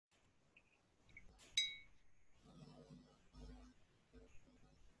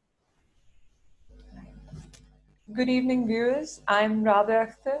Good evening, viewers. I'm Rabia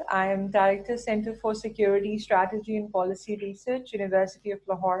Akhtar. I am Director, Center for Security Strategy and Policy Research, University of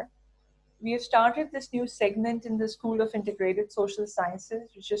Lahore. We have started this new segment in the School of Integrated Social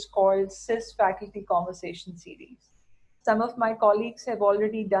Sciences, which is called SISS Faculty Conversation Series. Some of my colleagues have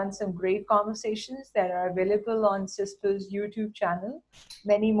already done some great conversations that are available on SISP's YouTube channel.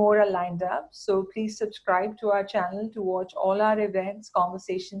 Many more are lined up, so please subscribe to our channel to watch all our events,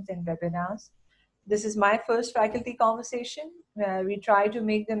 conversations, and webinars. This is my first faculty conversation. We try to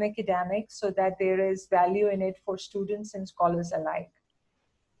make them academic so that there is value in it for students and scholars alike.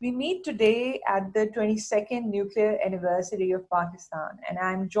 We meet today at the 22nd nuclear anniversary of Pakistan, and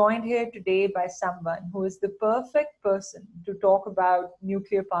I'm joined here today by someone who is the perfect person to talk about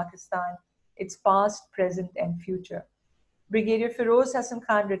nuclear Pakistan, its past, present, and future. Brigadier Feroz Hassan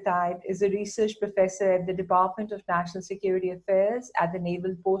Khan, retired, is a research professor at the Department of National Security Affairs at the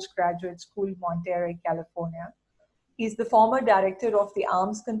Naval Postgraduate School, Monterey, California. He is the former director of the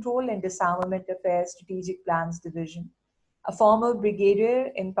Arms Control and Disarmament Affairs Strategic Plans Division. A former brigadier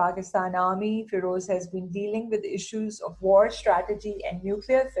in Pakistan Army, Feroz has been dealing with issues of war strategy and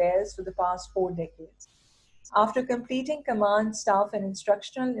nuclear affairs for the past 4 decades. After completing command, staff, and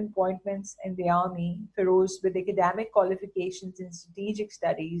instructional appointments in the Army, Feroz, with academic qualifications in strategic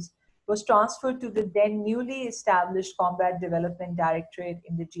studies, was transferred to the then newly established Combat Development Directorate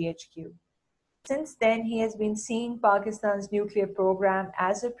in the GHQ. Since then, he has been seeing Pakistan's nuclear program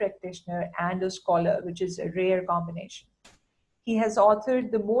as a practitioner and a scholar, which is a rare combination. He has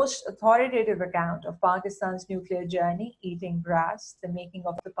authored the most authoritative account of Pakistan's nuclear journey, Eating Grass, the Making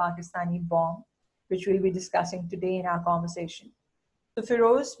of the Pakistani Bomb, which we'll be discussing today in our conversation. So,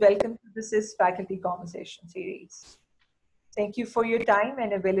 Feroz, welcome to the SIS Faculty Conversation Series. Thank you for your time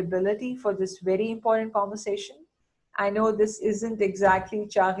and availability for this very important conversation. I know this isn't exactly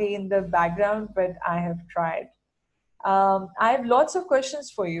Chahi in the background, but I have tried. I have lots of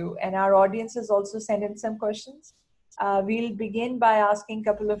questions for you, and our audience has also sent in some questions. We'll begin by asking a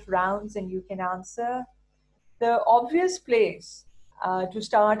couple of rounds, and you can answer. The obvious place to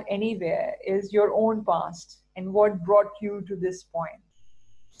start anywhere is your own past and what brought you to this point.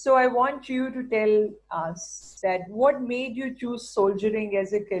 So I want you to tell us that what made you choose soldiering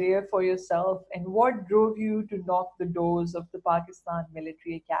as a career for yourself and what drove you to knock the doors of the Pakistan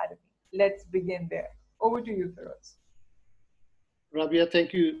Military Academy. Let's begin there. Over to you, Feroz. Rabia,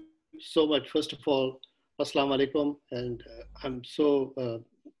 thank you so much. First of all, Assalamu alaikum. And I'm so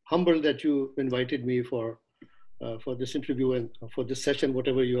humbled that you invited me for this interview and for this session,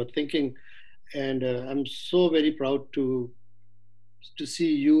 whatever you are thinking. And I'm so very proud to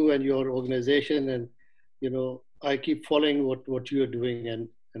see you and your organization. And, I keep following what you are doing, and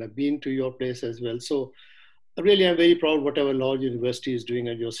I've been to your place as well. So really, I'm very proud whatever Law University is doing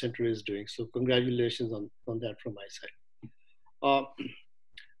and your center is doing. So congratulations on that from my side. Uh,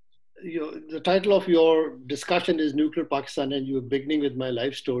 the title of your discussion is Nuclear Pakistan, and you're beginning with my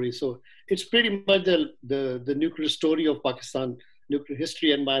life story. So it's pretty much the nuclear story of Pakistan, nuclear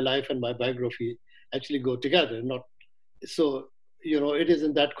history, and my life and my biography actually go together. Not so, it is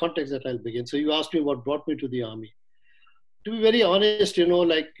in that context that I'll begin. So you asked me what brought me to the army. To be very honest,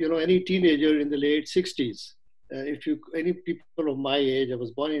 any teenager in the late 60s, any people of my age, I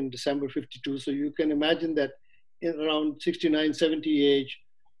was born in December 52, so you can imagine that in around 69, 70 age,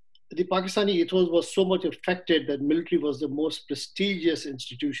 the Pakistani ethos was so much affected that military was the most prestigious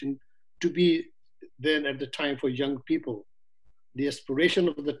institution to be then at the time for young people. The aspiration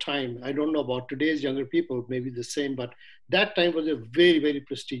of the time, I don't know about today's younger people, maybe the same, but that time was a very, very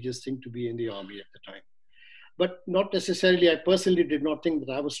prestigious thing to be in the army at the time. But not necessarily, I personally did not think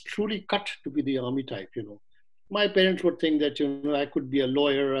that I was truly cut to be the army type, My parents would think that, I could be a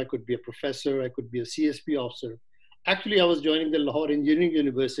lawyer, I could be a professor, I could be a CSP officer. Actually, I was joining the Lahore Engineering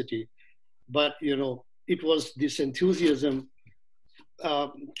University, but it was this enthusiasm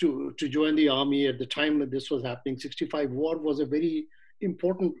to join the army at the time that this was happening. 65 war was a very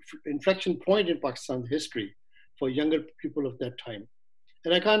important inflection point in Pakistan's history for younger people of that time.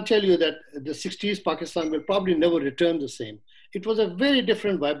 And I can't tell you that the 60s Pakistan will probably never return the same. It was a very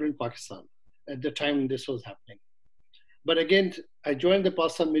different, vibrant Pakistan at the time this was happening. But again, I joined the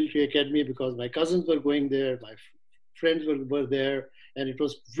Pakistan Military Academy because my cousins were going there, my friends were there, and it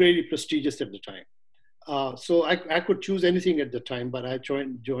was really prestigious at the time. So I could choose anything at the time, but I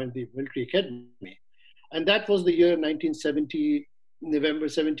joined the military academy. And that was the year 1970, November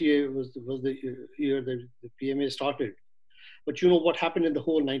 78 was the year that the PMA started. But what happened in the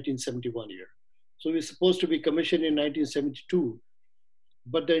whole 1971 year? So we were supposed to be commissioned in 1972,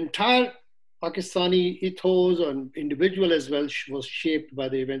 but the entire Pakistani ethos and individual as well was shaped by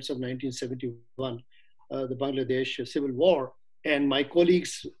the events of 1971. the Bangladesh Civil War. And my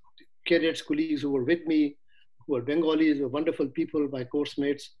colleagues, cadets, colleagues who were with me, who were Bengalis, were wonderful people, my course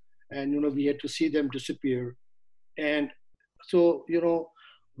mates, and we had to see them disappear. And so,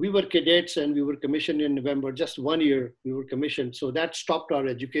 we were cadets and we were commissioned in November, just 1 year we were commissioned. So that stopped our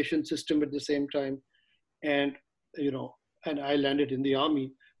education system at the same time. And, and I landed in the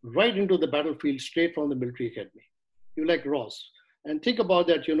army right into the battlefield, straight from the military academy. You like Ross. And think about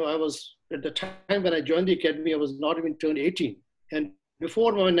that, I was, at the time when I joined the academy, I was not even turned 18. And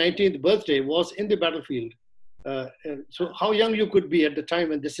before my 19th birthday was in the battlefield. So how young you could be at the time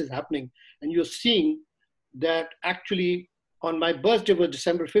when this is happening. And you're seeing that actually on my birthday was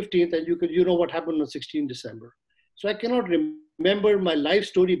December 15th, and you know what happened on 16 December. So I cannot remember my life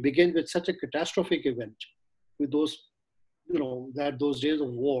story begins with such a catastrophic event, with those, those days of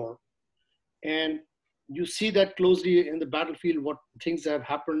war. And you see that closely in the battlefield, what things have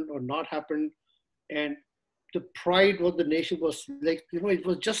happened or not happened. And the pride of the nation was like, it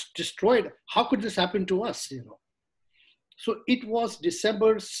was just destroyed. How could this happen to us, So it was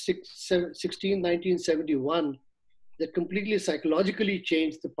December 16, 1971 that completely psychologically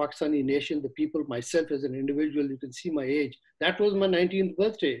changed the Pakistani nation, the people, myself as an individual. You can see my age. That was my 19th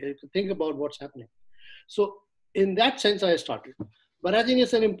birthday. Think about what's happening. So in that sense, I started. But I think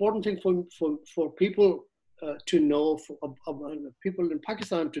it's an important thing for people to know, for people in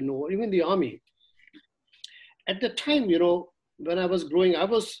Pakistan to know, even the army. At the time, when I was growing, I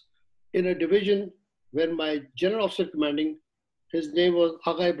was in a division where my general officer commanding, his name was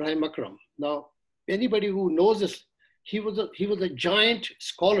Agha Ibrahim Akram. Now, anybody who knows this, he was a giant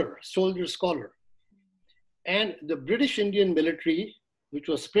scholar, soldier scholar. And the British Indian military, which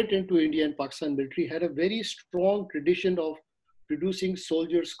was split into India and Pakistan military, had a very strong tradition of producing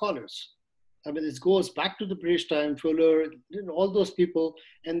soldier scholars. I mean, this goes back to the British time, Fuller, all those people.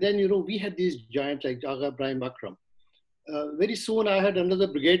 And then, we had these giants like Agha Ibrahim Akram. Very soon, I had another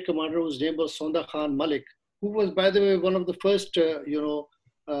brigade commander whose name was Sonda Khan Malik, who was, by the way, one of the first,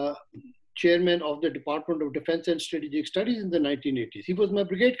 chairman of the Department of Defense and Strategic Studies in the 1980s. He was my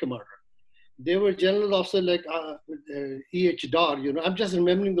brigade commander. There were general officers like E.H. Dar, I'm just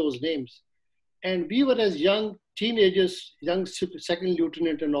remembering those names. And we were as young teenagers, young second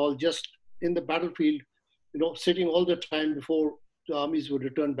lieutenant and all, just in the battlefield, sitting all the time before the armies would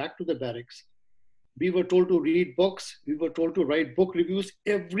return back to the barracks. We were told to read books. We were told to write book reviews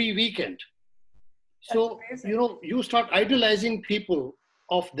every weekend. So, you start idolizing people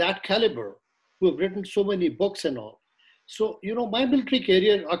of that caliber who have written so many books and all. So, my military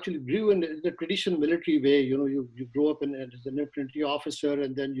career actually grew in the traditional military way. You grow up as an infantry officer,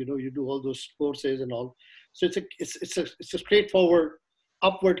 and then, you do all those courses and all. So it's a straightforward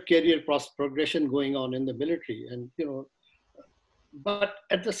upward career progression going on in the military. And, but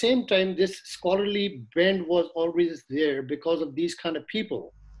at the same time, this scholarly bent was always there because of these kind of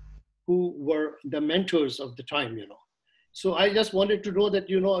people who were the mentors of the time, So I just wanted to know that,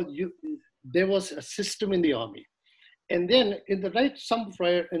 there was a system in the army. And then in the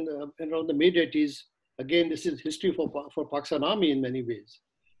around the mid-80s, again, this is history for Pakistan Army in many ways.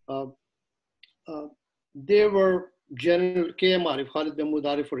 There were General K.M. Arif, Khalid Mahmood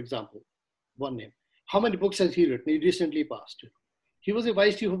Arif, for example, one name. How many books has he written? He recently passed. He was a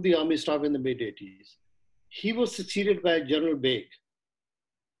vice chief of the army staff in the mid-80s. He was succeeded by General Beg,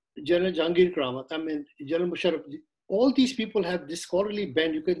 General Jahangir Kramat, General Musharraf. All these people have this scholarly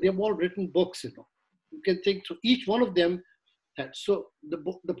bent. They've all written books, You can think through each one of them. So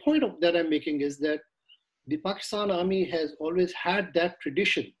the point that I'm making is that the Pakistan Army has always had that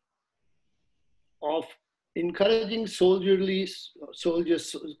tradition of encouraging soldier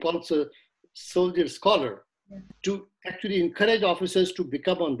scholar to actually encourage officers to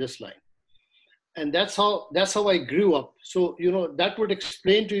become on this line. And that's how I grew up. So, that would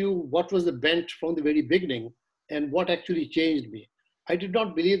explain to you what was the bent from the very beginning and what actually changed me. I did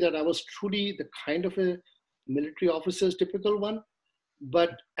not believe that I was truly the kind of a military officer's typical one,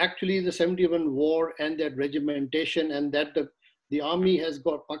 but actually the 71 war and that regimentation and that the army has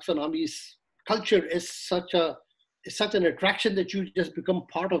got, Pakistan Army's culture is such an attraction that you just become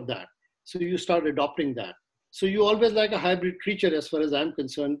part of that. So you start adopting that. So you always like a hybrid creature as far as I'm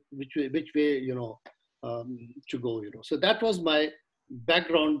concerned, which way to go, So that was my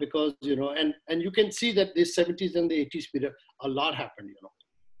background because, and you can see that the 70s and the 80s period, a lot happened,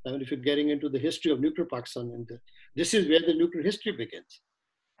 I mean, if you're getting into the history of nuclear Pakistan, and this is where the nuclear history begins.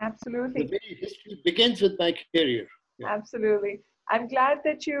 Absolutely. The very history begins with my career. Yeah. Absolutely. I'm glad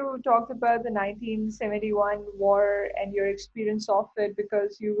that you talked about the 1971 war and your experience of it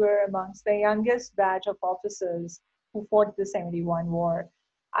because you were amongst the youngest batch of officers who fought the 71 war.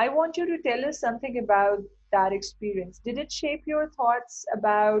 I want you to tell us something about that experience. Did it shape your thoughts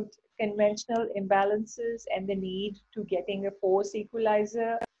about conventional imbalances and the need to getting a force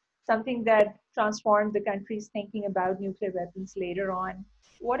equalizer, something that transformed the country's thinking about nuclear weapons later on?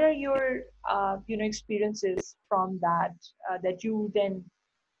 What are your, experiences from that that you then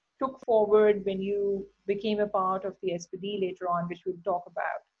took forward when you became a part of the SPD later on, which we'll talk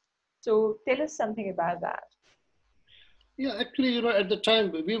about? So tell us something about that. Yeah, actually, at the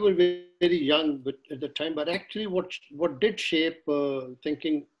time we were very young, but at the time, but actually, what did shape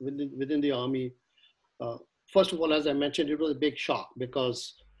thinking within the army? Uh, First of all, as I mentioned, it was a big shock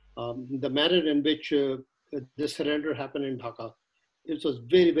because the manner in which this surrender happened in Dhaka, it was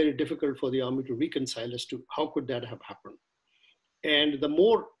very difficult for the army to reconcile as to how could that have happened. And the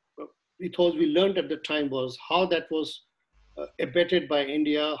more ethos we learned at the time was how that was abetted by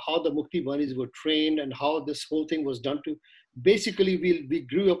India, how the Mukti Banis were trained, and how this whole thing was done to. Basically, we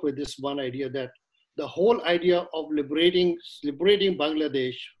grew up with this one idea that the whole idea of liberating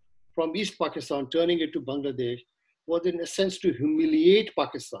Bangladesh from East Pakistan, turning it to Bangladesh, was in a sense to humiliate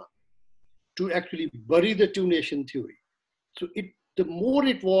Pakistan, to actually bury the two nation theory. So the more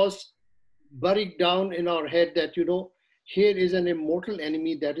it was buried down in our head that, here is an immortal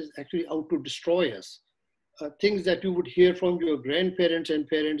enemy that is actually out to destroy us. Things that you would hear from your grandparents and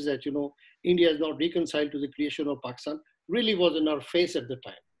parents that, India is not reconciled to the creation of Pakistan, really was in our face at the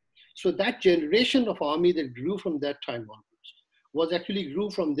time. So that generation of army that grew from that time onwards was actually grew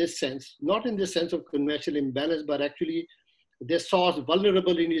from this sense, not in the sense of conventional imbalance, but actually they saw us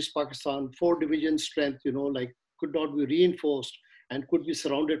vulnerable in East Pakistan, 4 division strength, like could not be reinforced and could be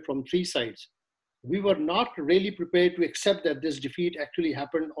surrounded from 3 sides. We were not really prepared to accept that this defeat actually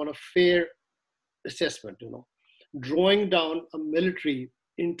happened on a fair assessment, drawing down a military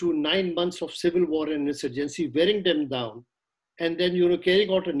into 9 months of civil war and insurgency, wearing them down, and then,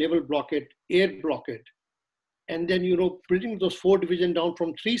 carrying out a naval blockade, air blockade, and then, bringing those 4 divisions down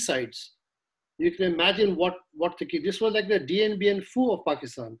from 3 sides. You can imagine what the key. This was like the DNBN foo of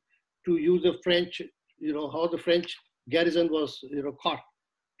Pakistan, to use the French, how the French garrison was, caught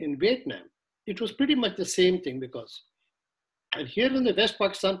in Vietnam. It was pretty much the same thing because, and here in the West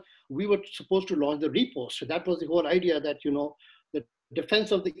Pakistan, we were supposed to launch the riposte. So that was the whole idea that, the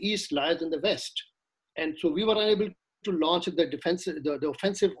defense of the East lies in the West. And so we were unable to launch the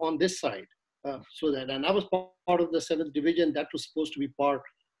offensive on this side. And I was part of the 7th Division that was supposed to be part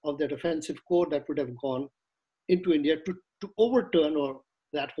of that offensive corps that would have gone into India to overturn or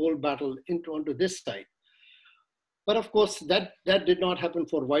that whole battle onto this side. But of course, that did not happen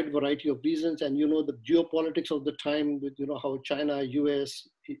for a wide variety of reasons. And, the geopolitics of the time with, how China, US,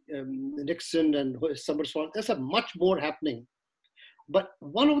 Nixon and Somersault, there's a much more happening. But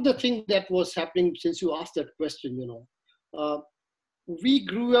one of the things that was happening, since you asked that question, uh, we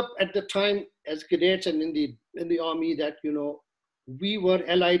grew up at the time as cadets and in the army that, we were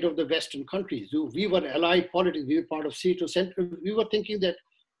allied of the Western countries. We were allied politics. We were part of NATO Central. We were thinking that,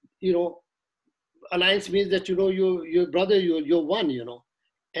 alliance means that, your brother, you're one,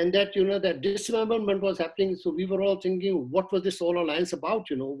 and that, that dismemberment was happening. So we were all thinking, what was this whole alliance about?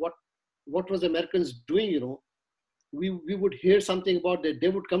 What was Americans doing? We would hear something about that they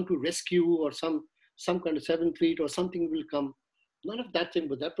would come to rescue or some kind of 7th Fleet or something will come. None of that thing,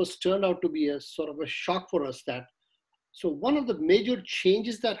 but that was turned out to be a sort of a shock for us. That so one of the major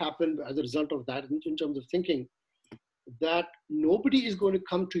changes that happened as a result of that, in terms of thinking, that nobody is going to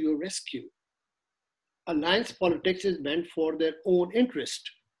come to your rescue. Alliance politics is meant for their own interest,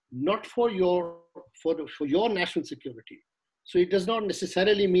 not for your national security. So it does not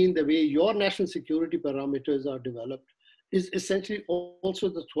necessarily mean the way your national security parameters are developed is essentially also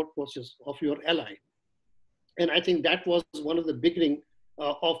the thought process of your ally. And I think that was one of the beginning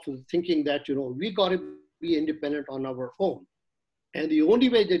of thinking that, we got to be independent on our own. And the only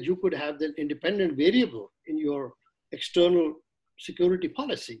way that you could have that independent variable in your external security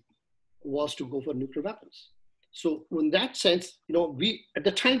policy was to go for nuclear weapons. So in that sense, we, at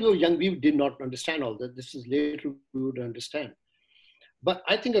the time we were young, we did not understand all that. This is later we would understand. But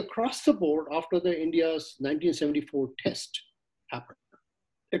I think across the board, after the India's 1974 test happened,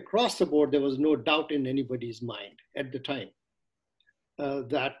 across the board, there was no doubt in anybody's mind at the time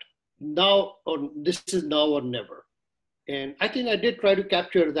that now, or this is now or never. And I think I did try to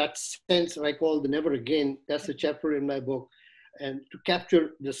capture that sense I call the never again. That's the chapter in my book, and to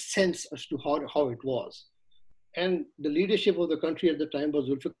capture the sense as to how it was. And the leadership of the country at the time was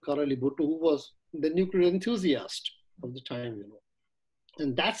Zulfikar Ali Bhutto, who was the nuclear enthusiast of the time,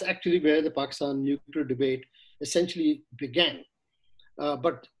 And that's actually where the Pakistan nuclear debate essentially began.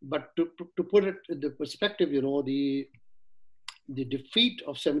 But to put it in the perspective, the defeat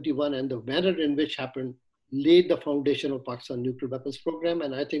of 71 and the manner in which happened laid the foundation of Pakistan nuclear weapons program.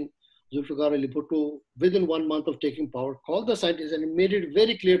 And I think Zulfikar Ali Bhutto, within 1 month of taking power, called the scientists and made it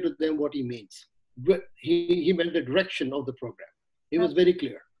very clear to them what he means. He meant the direction of the program. He was very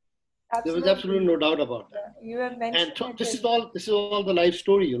clear. There was absolutely Absolutely. no doubt about that. Yeah. You have And mentioned so it this as is all the life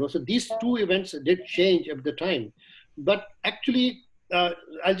story, So these yeah. two events did change at the time, but actually,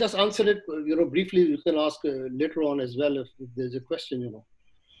 I'll just answer it, briefly. You can ask later on as well if there's a question.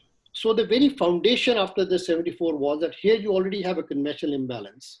 So the very foundation after the 74 was that here you already have a conventional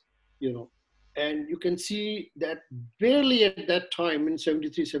imbalance, you know, and you can see that barely at that time in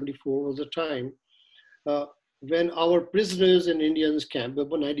 73, 74 was a time uh, when our prisoners in Indians camp,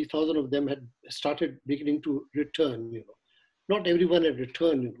 about 90,000 of them had started beginning to return. Not everyone had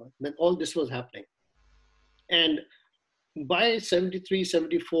returned, when all this was happening. And by 73,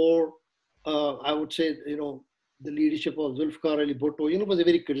 74, I would say, the leadership of Zulfikar Ali Bhutto, was a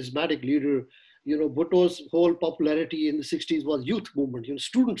very charismatic leader. Bhutto's whole popularity in the 60s was youth movement.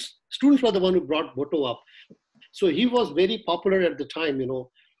 Students were the one who brought Bhutto up. So he was very popular at the time.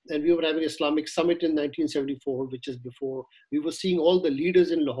 And we were having Islamic Summit in 1974, which is before. We were seeing all the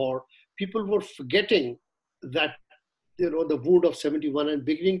leaders in Lahore. People were forgetting that, the wound of 71 and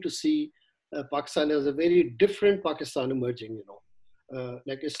beginning to see Pakistan as a very different Pakistan emerging,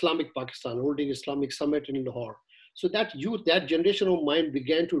 like Islamic Pakistan, holding Islamic Summit in Lahore. So that youth, that generation of mind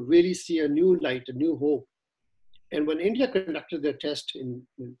began to really see a new light, a new hope. And when India conducted their test in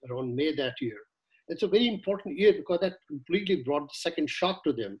around May that year, it's a very important year because that completely brought the second shock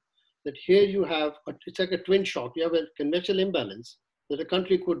to them. That here you have, it's like a twin shock. You have a conventional imbalance that a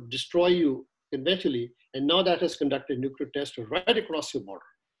country could destroy you conventionally, and now that has conducted nuclear tests right across your border.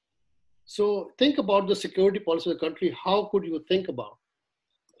 So think about the security policy of the country. How could you think about?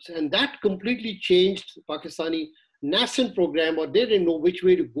 And that completely changed Pakistani nascent program, or they didn't know which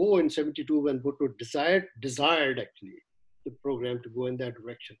way to go in 72 when Bhutto desired actually the program to go in that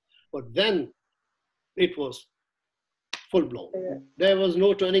direction. But then it was full blown. There was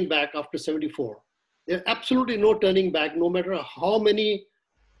no turning back after 74. There's absolutely no turning back, no matter how many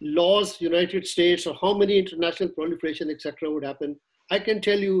laws, United States, or how many international proliferation, etc., would happen. I can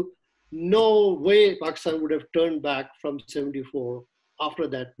tell you, no way Pakistan would have turned back from 74 after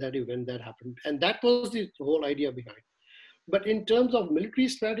that event that happened. And that was the whole idea behind. But in terms of military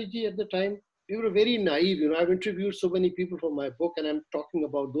strategy at the time, we were very naive. I've interviewed so many people for my book, and I'm talking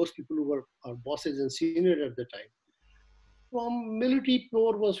about those people who were our bosses and seniors at the time. From military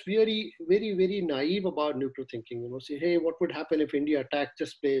core was very, very, very naive about nuclear thinking. Say, hey, what would happen if India attacked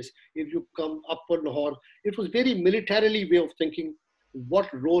this place? If you come up on Lahore, it was very militarily way of thinking what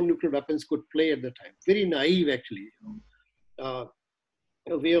role nuclear weapons could play at the time. Very naive, actually. Uh,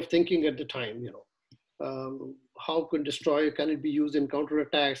 a way of thinking at the time. How can destroy? Can it be used in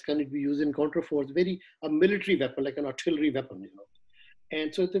counterattacks? Can it be used in counterforce? Very a military weapon, like an artillery weapon.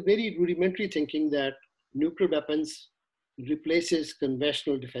 And so it's a very rudimentary thinking that nuclear weapons replaces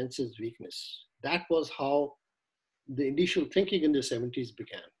conventional defense's weakness. That was how the initial thinking in the 70s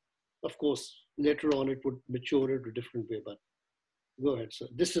began. Of course, later on it would mature into a different way, but go ahead. So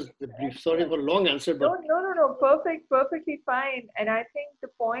this is the brief. Sorry for a long answer, No, but no, no, no. Perfectly fine. And I think the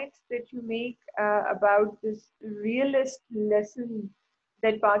points that you make about this realist lesson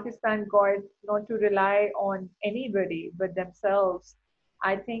that Pakistan got not to rely on anybody but themselves,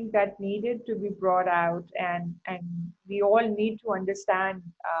 I think that needed to be brought out, and we all need to understand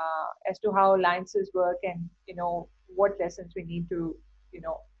as to how alliances work, and what lessons we need to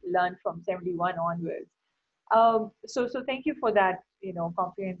learn from 71 onwards. So thank you for that,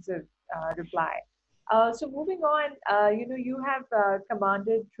 comprehensive reply. So moving on, you have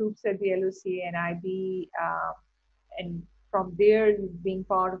commanded troops at the LOC and IB, and from there, being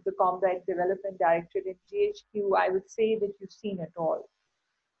part of the Combat Development Directorate in GHQ, I would say that you've seen it all.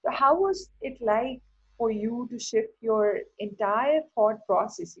 So how was it like for you to shift your entire thought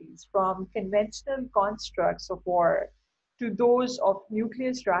processes from conventional constructs of war to those of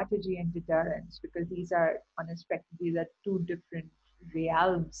nuclear strategy and deterrence? Because these are unexpected, these are two different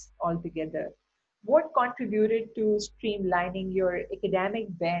realms altogether. What contributed to streamlining your academic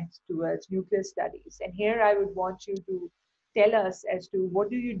bent towards nuclear studies? And here I would want you to tell us as to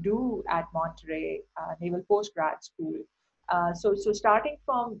what do you do at Monterey Naval Postgrad School. So starting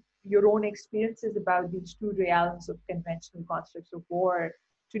from your own experiences about these two realms of conventional constructs of war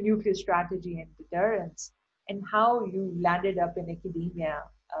to nuclear strategy and deterrence, and how you landed up in academia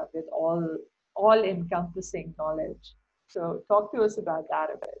with all encompassing knowledge. So talk to us about that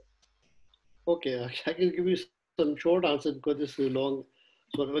a bit. okay, I can give you some short answer because this is long.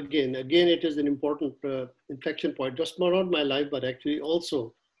 So again, it is an important inflection point, just not my life, but actually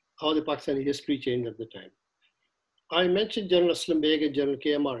also how the Pakistani history changed at the time. I mentioned General Aslam Beg and General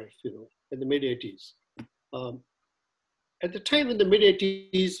KM Arif, in the mid 80s. Um, at the time in the mid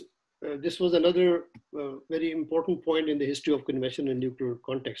 80s, this was another very important point in the history of convention and nuclear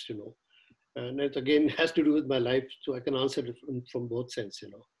context. And it again has to do with my life, so I can answer it from both sense.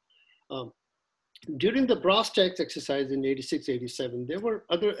 Um, During the brass tacks exercise in 86, 87, there were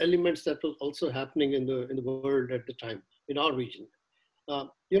other elements that was also happening in the world at the time, in our region.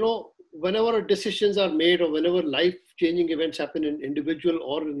 Whenever decisions are made or whenever life-changing events happen in individual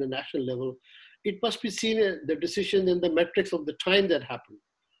or in the national level, it must be seen the decision in the metrics of the time that happened.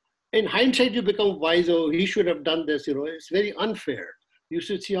 In hindsight, you become wise. Oh, he should have done this. It's very unfair. You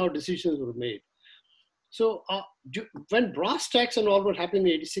should see how decisions were made. So when brass tacks and all were happening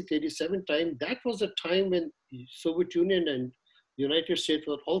in 86, 87 time, that was a time when Soviet Union and United States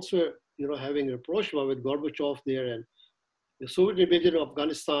were also, having a rapprochement with Gorbachev there and the Soviet invasion of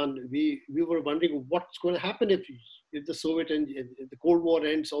Afghanistan. We were wondering what's going to happen if the Soviet and if the Cold War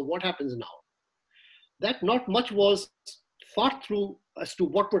ends, or what happens now. That not much was thought through as to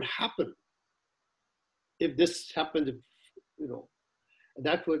what would happen if this happened. You know,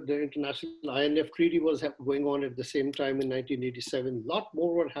 that was the international INF treaty was going on at the same time in 1987. A lot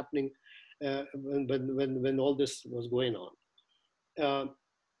more were happening when all this was going on.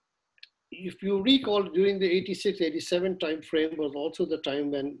 If you recall, during the 86, 87 time frame was also the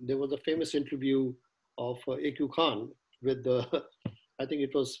time when there was a famous interview of A.Q. Khan with the, I think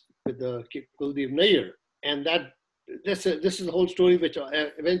it was with the Kuldeep Nair. And this is the whole story which I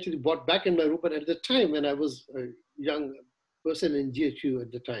eventually brought back in my room. But at the time when I was a young person in GHU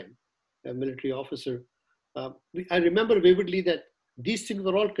at the time, a military officer, I remember vividly that these things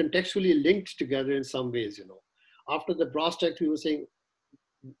were all contextually linked together in some ways. After the brass tacks, we were saying,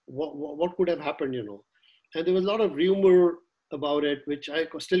 what could have happened, And there was a lot of rumor about it, which I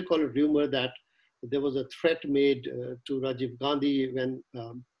still call it rumor, that there was a threat made to Rajiv Gandhi when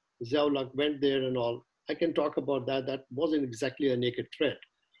Ziaul went there and all. I can talk about that. That wasn't exactly a naked threat.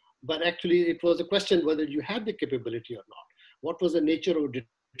 But actually, it was a question whether you had the capability or not. What was the nature of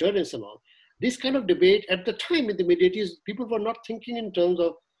deterrence and all. This kind of debate at the time in the mid-80s, people were not thinking in terms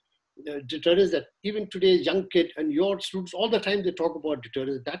of deterrence. That even today, young kid and your students, all the time they talk about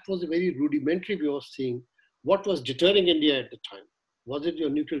deterrence. That was a very rudimentary way of seeing what was deterring India at the time. Was it your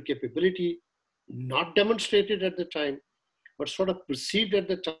nuclear capability, not demonstrated at the time, but sort of perceived at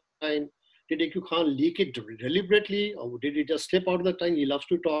the time? Did A.Q. Khan leak it deliberately, or did he just slip out of the tongue? He loves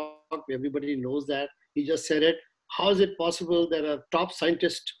to talk. Everybody knows that. He just said it. How is it possible that a top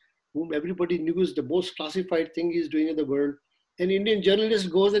scientist whom everybody knew is the most classified thing he's doing in the world, an Indian journalist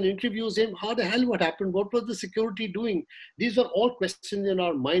goes and interviews him? How the hell what happened? What was the security doing? These were all questions in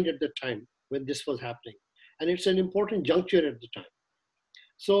our mind at the time when this was happening. And it's an important juncture at the time.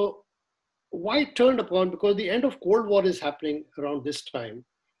 So why turned upon? Because the end of Cold War is happening around this time.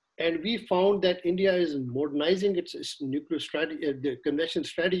 And we found that India is modernizing its nuclear strategy, the convention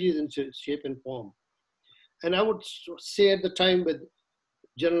strategies in shape and form. And I would say at the time with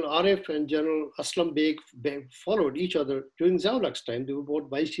General Arif and General Aslam Beg followed each other during Ziaul's time. They were both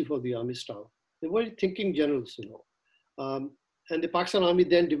vice chief of the army staff. They were thinking generals, and the Pakistan Army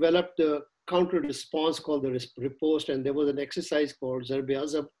then developed the counter response called the riposte, and there was an exercise called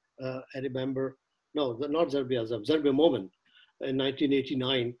Zarb-e-Azab, I remember. No, not Zarb-e-Azab, Zarb-e-Momin in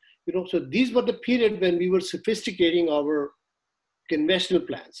 1989. So these were the period when we were sophisticating our conventional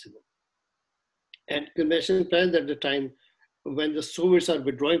plans. And conventional plans at the time when the Soviets are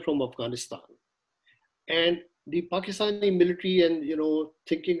withdrawing from Afghanistan. And the Pakistani military and,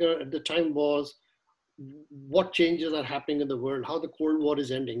 thinking at the time was what changes are happening in the world, how the Cold War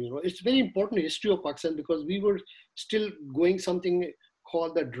is ending. It's very important history of Pakistan because we were still going something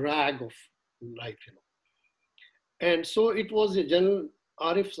called the drag of life. And so it was General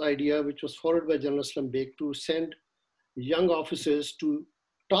Arif's idea, which was followed by General Aslam Beg, to send young officers to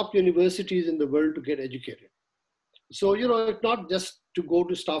top universities in the world to get educated. So, it's not just to go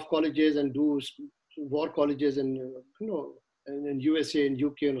to staff colleges and do war colleges and, in USA and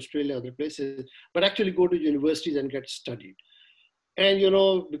UK and Australia, other places, but actually go to universities and get studied. And,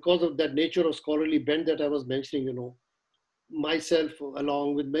 because of that nature of scholarly bent that I was mentioning, myself,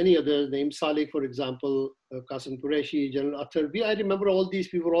 along with many others, named Saleh, for example, Qasim Qureshi, General Akhtar, I remember all these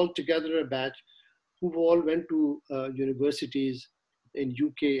people all together a batch who all went to universities in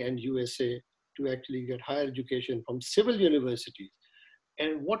UK and USA to actually get higher education from civil universities.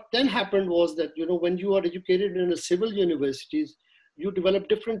 And what then happened was that, when you are educated in a civil universities, you develop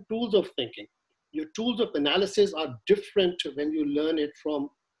different tools of thinking. your tools of analysis are different when you learn it from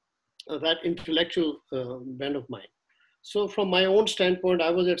that intellectual bent of mine. So from my own standpoint,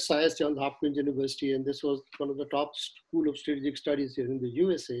 I was at SISS, Johns Hopkins University, and this was one of the top school of strategic studies here in the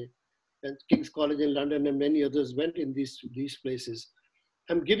USA, and King's College in London and many others went in these places.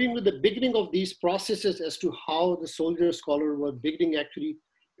 I'm giving you the beginning of these processes as to how the soldier scholar were beginning actually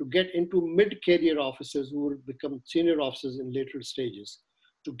to get into mid-career officers who will become senior officers in later stages,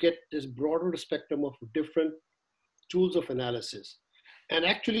 to get this broader spectrum of different tools of analysis. And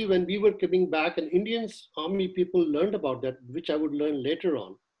actually, when we were coming back, and Indian Army people learned about that, which I would learn later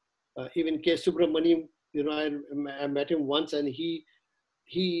on. Even K. Subramaniam, I met him once, and he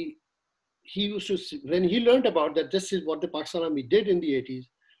he used to, when he learned about that this is what the Pakistan Army did in the 80s,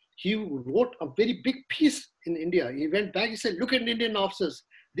 he wrote a very big piece in India. He went back, he said, look at Indian officers.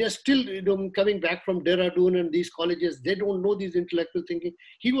 They are still coming back from Dehradun and these colleges. They don't know these intellectual thinking.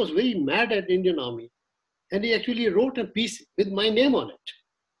 He was very mad at the Indian Army. And he actually wrote a piece with my name on it.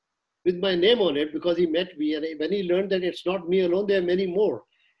 With my name on it, because he met me. And when he learned that it's not me alone, there are many more.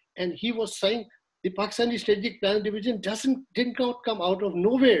 And he was saying, the Pakistani Strategic Plan Division did not come out of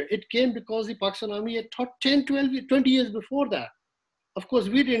nowhere. It came because the Pakistan Army had taught 10, 12, 20 years before that. Of course,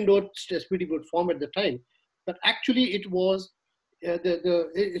 we didn't know SPD would form at the time, but actually it was,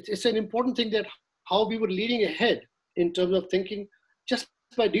 it's an important thing that how we were leading ahead in terms of thinking just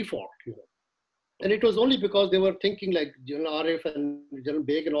by default. And it was only because they were thinking like General Arif and General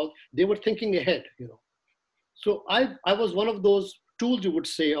Beg and all, they were thinking ahead. So I was one of those tools, you would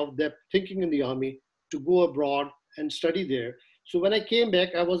say, of their thinking in the army to go abroad and study there. So when I came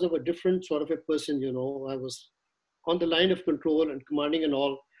back, I was of a different sort of a person, I was on the line of control and commanding and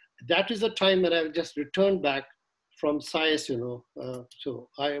all. That is the time when I just returned back from SISS, so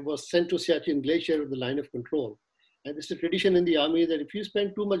I was sent to Siachen Glacier with the line of control. And it's a tradition in the army that if you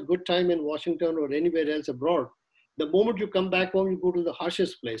spend too much good time in Washington or anywhere else abroad, the moment you come back home, you go to the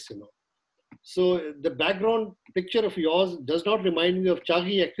harshest place, So the background picture of yours does not remind me of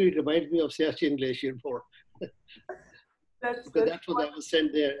Chagi, actually it reminds me of Siachen Glacier more. Because that's what I was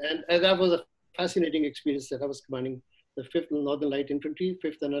sent there. And that was a fascinating experience that I was commanding the 5th Northern Light Infantry,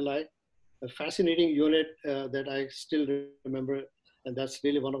 5th NLI, a fascinating unit that I still remember. And that's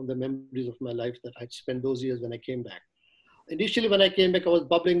really one of the memories of my life that I spent those years when I came back. Initially, when I came back, I was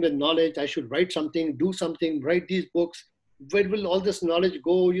bubbling with knowledge. I should write something, do something, write these books. Where will all this knowledge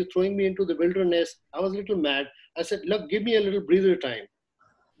go? You're throwing me into the wilderness. I was a little mad. I said, look, give me a little breather time.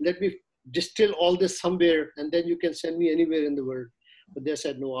 Let me distill all this somewhere, and then you can send me anywhere in the world. But they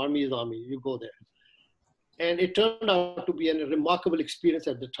said, no, army is army. You go there. And it turned out to be a remarkable experience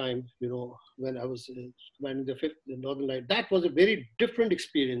at the time, when I was commanding the 5th Northern Light. That was a very different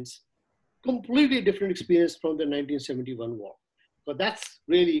experience, completely different experience from the 1971 war. But that's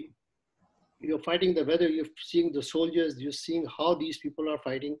really, you're fighting the weather, you're seeing the soldiers, you're seeing how these people are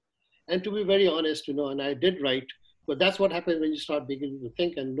fighting. And to be very honest, and I did write, but that's what happens when you start beginning to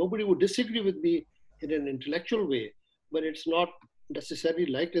think, and nobody would disagree with me in an intellectual way, but it's not necessarily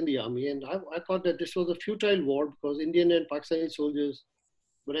liked in the army. And I thought that this was a futile war because Indian and Pakistani soldiers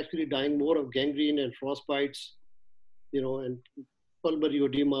were actually dying more of gangrene and frostbites, and pulmonary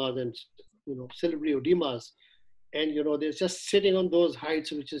edemas and, cerebral edemas. And, they're just sitting on those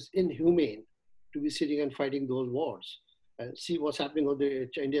heights, which is inhumane to be sitting and fighting those wars and see what's happening on the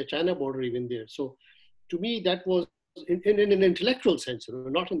India-China border even there. So to me, that was in an intellectual sense,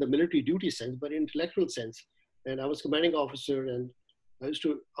 not in the military duty sense, but in intellectual sense. And I was commanding officer and I used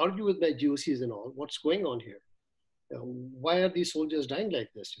to argue with my GOCs and all, what's going on here? Why are these soldiers dying like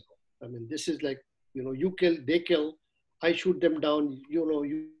this? I mean, this is like, you kill, they kill, I shoot them down,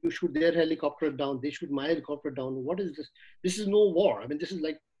 you shoot their helicopter down, they shoot my helicopter down. What is this? This is no war. I mean, this is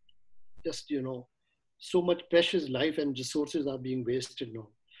like just, so much precious life and resources are being wasted now.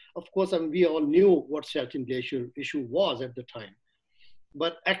 Of course, I mean, we all knew what Siachen Glacier issue was at the time,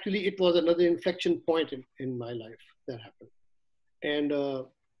 but actually it was another inflection point in my life that happened. And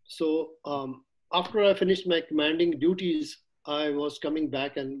after I finished my commanding duties, I was coming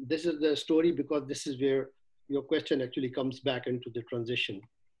back, and this is the story because this is where your question actually comes back into the transition.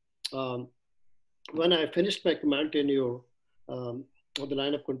 When I finished my command tenure on the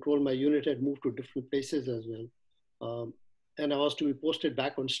line of control, my unit had moved to different places as well. And I was to be posted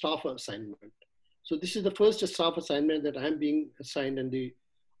back on staff assignment. So this is the first staff assignment that I'm being assigned, and the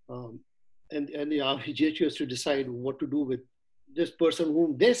RVGHU has to decide what to do with this person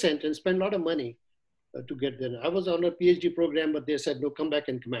whom they sent and spend a lot of money to get there. I was on a PhD program, but they said, no, come back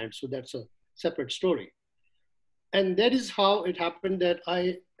and command. So that's a separate story. And that is how it happened that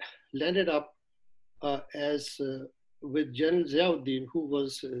I landed up with General Ziauddin, who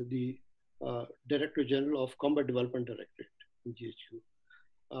was the Director General of Combat Development Directorate in GHQ.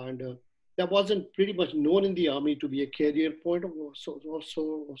 And that wasn't pretty much known in the army to be a career point or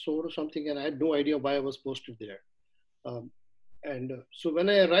something, and I had no idea why I was posted there. Um, and so when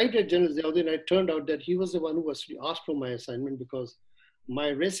I arrived at General Ziauddin, it turned out that he was the one who was asked for my assignment because my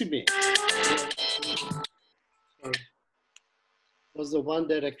resume was the one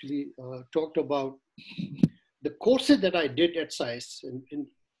that actually talked about the courses that I did at SISS.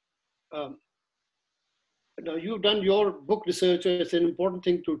 Um, Now you've done your book research, so it's an important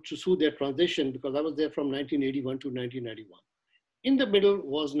thing to see their transition because I was there from 1981 to 1991. In the middle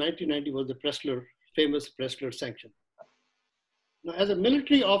was 1990 was the famous Pressler sanction. Now as a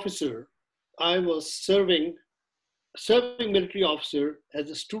military officer, I was serving military officer as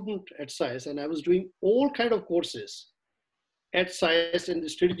a student at SISS, and I was doing all kind of courses at SISS in the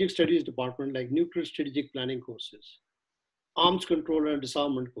strategic studies department, like nuclear strategic planning courses, arms control and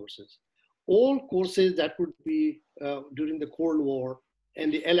disarmament courses, all courses that would be during the Cold War,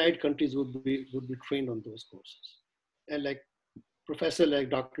 and the allied countries would be trained on those courses. And like professor like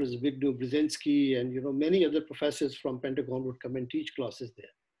Dr. Zbigniew Brzezinski and many other professors from Pentagon would come and teach classes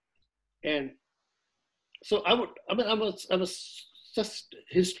there. And so I was just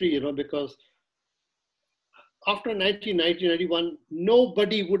history, because after 1991,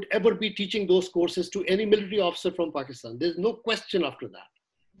 nobody would ever be teaching those courses to any military officer from Pakistan. There's no question after that.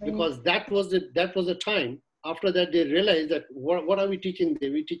 Because that was the time. After that, they realized that what are we teaching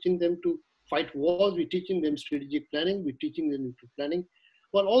them? We're teaching them to fight wars. We're teaching them strategic planning. We're teaching them nuclear planning.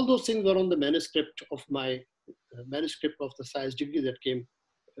 Well, all those things were on the manuscript of my manuscript of the science degree that came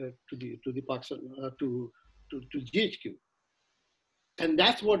to the Pakistan to GHQ, and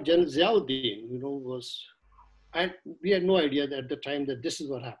that's what General Ziauddin, was. We had no idea at the time that this is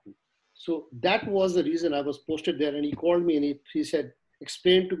what happened. So that was the reason I was posted there, and he called me and he said,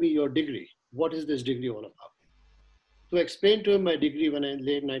 explain to me your degree. What is this degree all about? So I explained to him my degree when in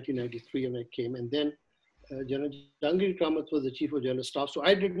late 1993 when I came, and then General Jahangir Kamath was the Chief of General Staff. So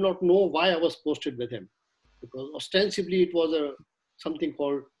I did not know why I was posted with him, because ostensibly it was something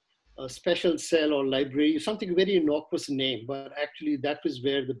called a special cell or library, something very innocuous name, but actually that was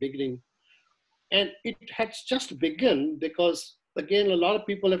where the beginning. And it had just begun because, again, a lot of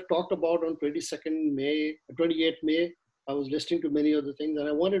people have talked about on 22nd May, 28th May, I was listening to many other things, and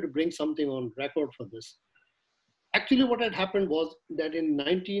I wanted to bring something on record for this. Actually, what had happened was that in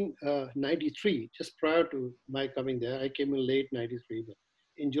 1993, just prior to my coming there, I came in late 93, but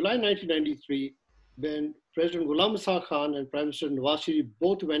in July 1993, when President Ghulam Musa Khan and Prime Minister Nawaz Sharif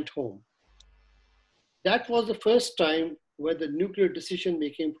both went home, that was the first time where the nuclear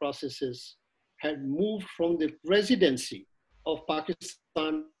decision-making processes had moved from the presidency of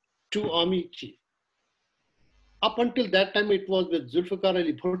Pakistan to army chief. Up until that time, it was with Zulfikar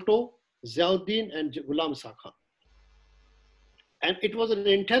Ali Bhutto, Ziauddin, and Ghulam Musa Khan. And it was an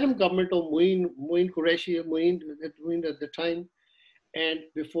interim government of Moin Qureshi, Moin at the time, and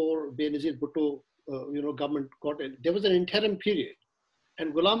before Benazir Bhutto, government got it. There was an interim period.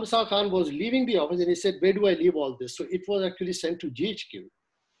 And Ghulam Musa Khan was leaving the office and he said, where do I leave all this? So it was actually sent to GHQ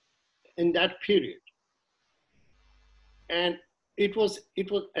in that period. And it was,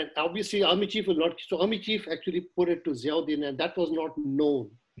 and obviously Army Chief was not, so Army Chief actually put it to Ziauddin, and that was not known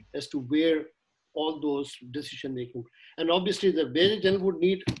as to where all those decision making. And obviously the Major General would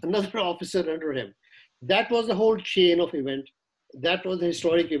need another officer under him. That was the whole chain of event. That was the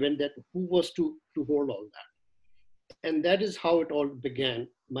historic event that who was to hold all that. And that is how it all began,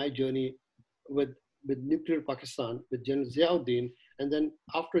 my journey with nuclear Pakistan, with General Ziauddin. And then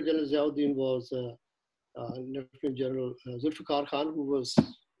after General Ziauddin was Lieutenant General Zulfikar Khan, who was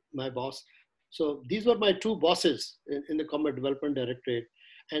my boss. So these were my two bosses in the Combat Development Directorate.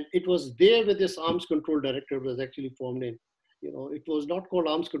 And it was there with this Arms Control Directorate was actually formed in, it was not called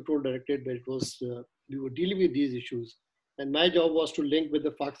Arms Control Directorate, but it was, we were dealing with these issues. And my job was to link with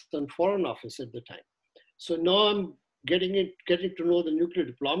the Pakistan Foreign Office at the time. So now I'm getting to know the nuclear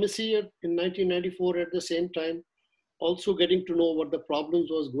diplomacy in 1994 at the same time, also getting to know what the problems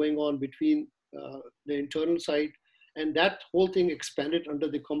was going on between the internal side, and that whole thing expanded under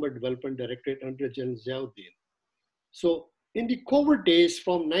the Combat Development Directorate under General Ziauddin. So in the COVID days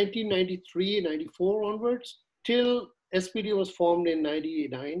from 1993, 94 onwards, till SPD was formed in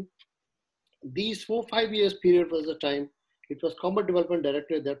 99, these 4-5 years period was the time. It was Combat Development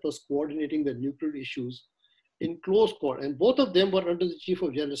Directorate that was coordinating the nuclear issues in close court, and both of them were under the Chief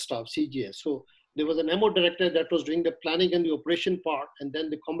of General Staff, CGS. So there was an MO director that was doing the planning and the operation part, and then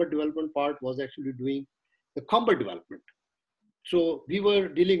the combat development part was actually doing the combat development. So we were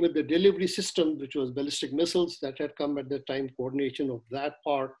dealing with the delivery system, which was ballistic missiles that had come at the time, coordination of that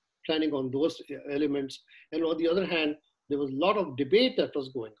part. planning on those elements. And on the other hand, there was a lot of debate that was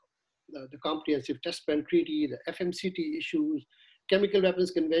going on. The Comprehensive Test Ban Treaty, the FMCT issues, Chemical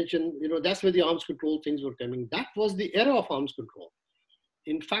Weapons Convention, that's where the arms control things were coming. That was the era of arms control.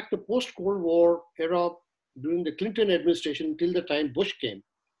 In fact, the post-Cold War era during the Clinton administration till the time Bush came,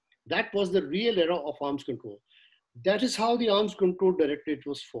 that was the real era of arms control. That is how the Arms Control Directorate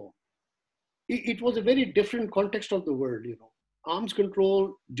was formed. It was a very different context of the world, Arms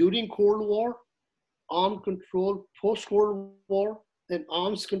control during Cold War, arms control post-Cold War, and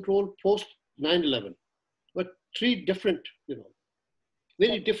arms control post 9/11. But three different,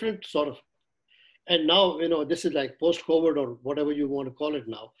 very different sort of. And now, this is like post-COVID or whatever you want to call it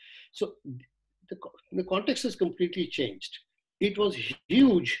now. So the context has completely changed. It was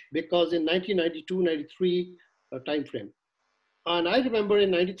huge because in 1992, 93 time frame. And I remember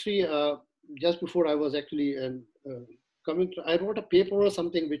in 93, just before I was actually I wrote a paper or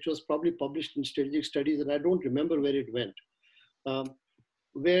something which was probably published in Strategic Studies, and I don't remember where it went.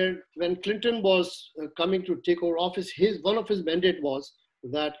 Where when Clinton was coming to take over office, one of his mandate was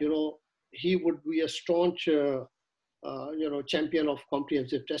that he would be a staunch champion of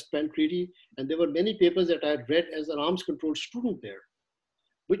Comprehensive Test Ban Treaty, and there were many papers that I had read as an arms control student there,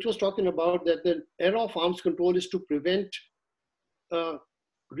 which was talking about that the era of arms control is to prevent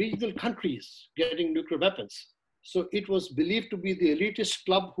regional countries getting nuclear weapons. So it was believed to be the elitist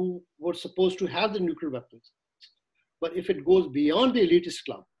club who were supposed to have the nuclear weapons. But if it goes beyond the elitist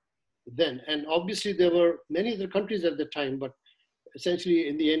club, then, and obviously there were many other countries at the time, but essentially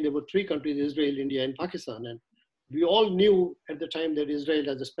in the end, there were three countries, Israel, India, and Pakistan. And we all knew at the time that Israel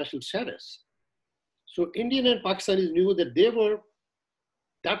has a special status. So Indian and Pakistanis knew that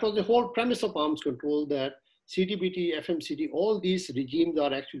that was the whole premise of arms control, that CTBT, FMCT, all these regimes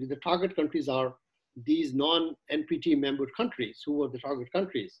are actually, the target countries are these non-NPT member countries who were the target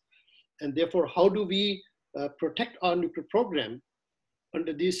countries. And therefore, how do we protect our nuclear program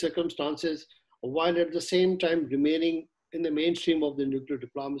under these circumstances while at the same time remaining in the mainstream of the nuclear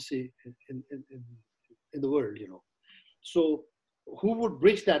diplomacy in the world, So who would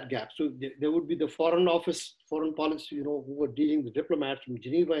bridge that gap? So there would be the foreign office, foreign policy, who were dealing with diplomats from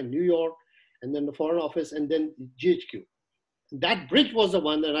Geneva and New York, and then the foreign office, and then GHQ. That bridge was the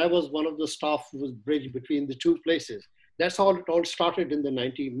one that I was one of the staff who was bridged between the two places. That's how it all started in the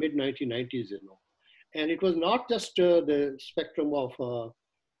mid-1990s, And it was not just the spectrum of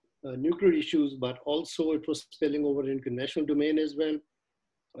nuclear issues, but also it was spilling over in conventional domain as well,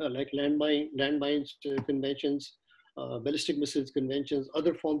 like landmines conventions, ballistic missiles conventions,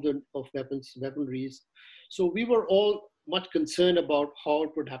 other forms of weaponries. So we were all much concerned about how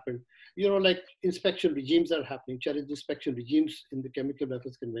it would happen. Like inspection regimes are happening, challenge inspection regimes in the Chemical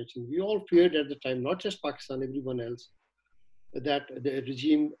Weapons Convention. We all feared at the time, not just Pakistan, everyone else, that the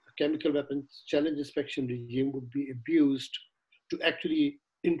regime, chemical weapons challenge inspection regime would be abused to actually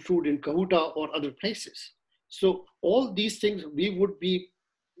intrude in Kahuta or other places. So all these things, we would be,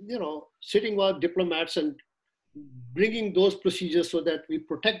 sitting with diplomats and bringing those procedures so that we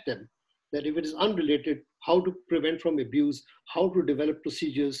protect them, that if it is unrelated, how to prevent from abuse, how to develop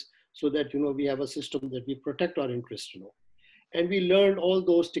procedures so that, we have a system that we protect our interests, And we learned all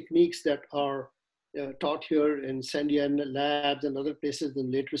those techniques that are taught here in Sandian labs and other places in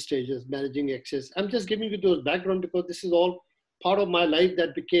later stages, managing access. I'm just giving you those background because this is all part of my life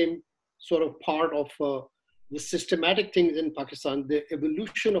that became sort of part of the systematic things in Pakistan, the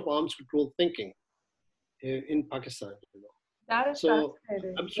evolution of arms control thinking in Pakistan. That is So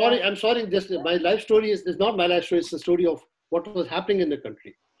fascinating. I'm sorry, my life story is not my life story, it's the story of what was happening in the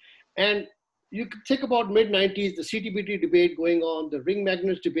country. And you could think about mid-90s, the CTBT debate going on, the ring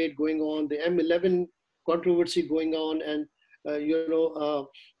magnets debate going on, the M11 controversy going on, and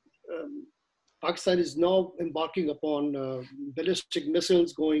Pakistan is now embarking upon ballistic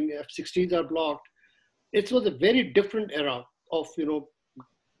missiles going, F-16s are blocked. It was a very different era of,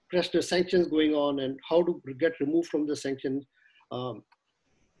 pressure sanctions going on and how to get removed from the sanctions.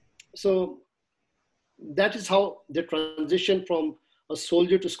 So that is how the transition from a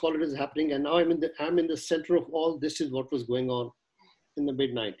soldier to scholar is happening. And now I'm in the center of all this is what was going on in the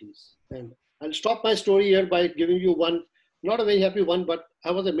mid-90s. And I'll stop my story here by giving you one, not a very happy one, but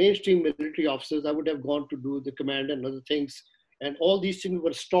I was a mainstream military officer. I would have gone to do the command and other things. And all these things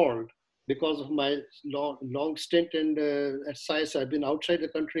were stalled because of my long stint at SISS. I've been outside the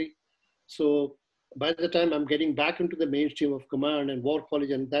country. So by the time I'm getting back into the mainstream of command and war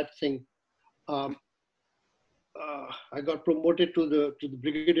college and that thing, I got promoted to the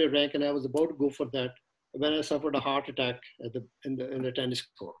brigadier rank, and I was about to go for that when I suffered a heart attack in the tennis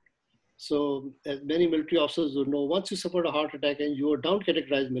court. So as many military officers would know, once you suffered a heart attack and you are down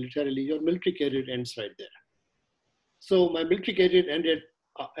categorized militarily, your military career ends right there. So my military career ended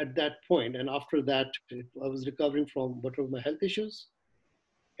at that point, and after that, I was recovering from whatever my health issues,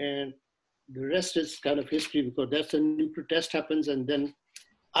 and the rest is kind of history because that's a nuclear test happens, and then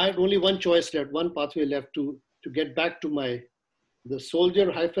I had only one choice left, one pathway left to get back to my the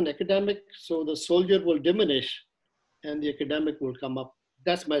soldier hyphen academic. So the soldier will diminish, and the academic will come up.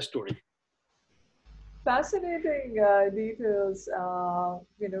 That's my story. Fascinating details,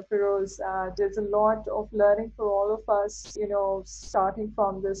 Feroz. There's a lot of learning for all of us, starting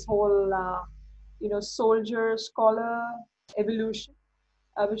from this whole, soldier scholar evolution,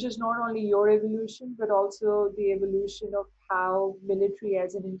 which is not only your evolution, but also the evolution of how military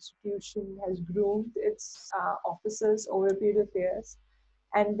as an institution has groomed its officers over a period of years.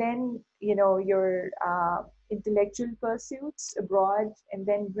 And then, your intellectual pursuits abroad, and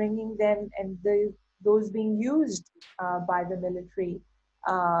then bringing them and those being used by the military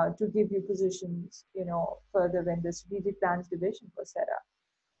to give you positions, further when the strategic plans division was set up.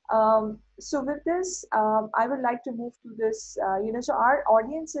 So with this, I would like to move to this. So our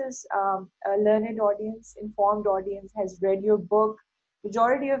audience is a learned audience, informed audience, has read your book.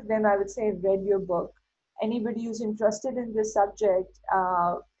 Majority of them, I would say, have read your book. Anybody who's interested in this subject,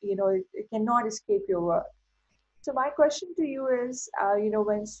 it cannot escape your work. So my question to you is,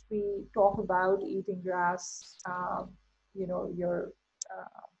 once we talk about eating grass, you know, you're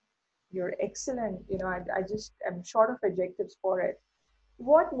uh, you're excellent. I just am short of adjectives for it.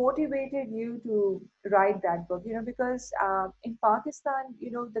 What motivated you to write that book? Because in Pakistan,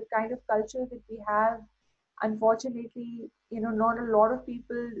 the kind of culture that we have, unfortunately, not a lot of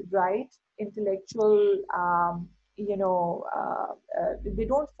people write intellectual, they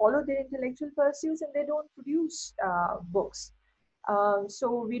don't follow their intellectual pursuits, and they don't produce books.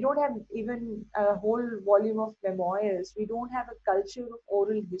 So we don't have even a whole volume of memoirs. We don't have a culture of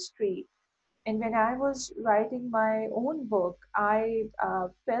oral history. And when I was writing my own book, I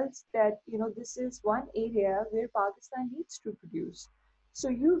felt that this is one area where Pakistan needs to produce. So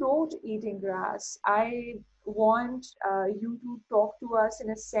you wrote Eating Grass. I want you to talk to us in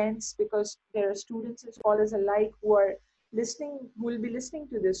a sense, because there are students and scholars alike who will be listening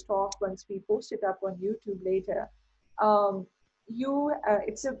to this talk once we post it up on YouTube later. Um,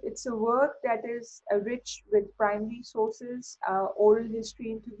 it's a work that is rich with primary sources, oral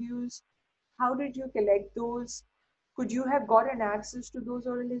history interviews. How did you collect those? Could you have gotten access to those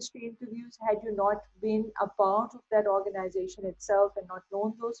oral history interviews had you not been a part of that organization itself and not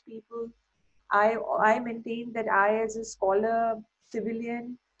known those people? I maintain that I, as a scholar,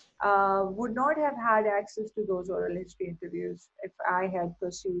 civilian, would not have had access to those oral history interviews if I had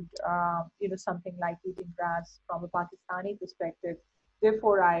pursued, something like eating grass from a Pakistani perspective.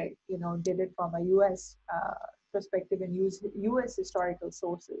 Therefore, I, did it from a U.S. Perspective and use U.S. historical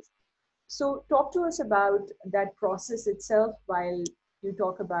sources. So, talk to us about that process itself while you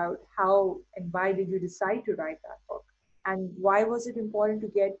talk about how and why did you decide to write that book, and why was it important to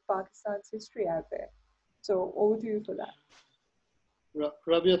get Pakistan's history out there. So, over to you for that.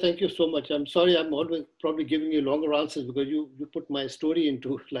 Rabia, thank you so much. I'm sorry, I'm always probably giving you longer answers because you put my story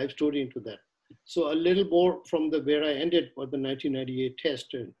into life story into that. So a little more from the where I ended for the 1998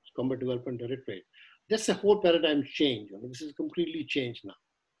 test in Combat Development Directorate. That's a whole paradigm change. This is completely changed now.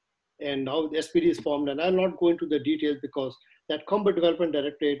 And now the SPD is formed, and I'll not go into the details because that Combat Development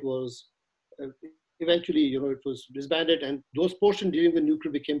Directorate was eventually, it was disbanded, and those portions dealing with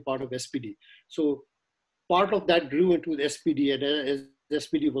nuclear became part of SPD. So part of that grew into the SPD, and as the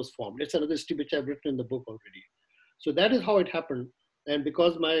SPD was formed. It's another story which I've written in the book already. So that is how it happened. And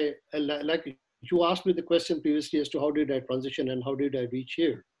because like you asked me the question previously as to how did I transition and how did I reach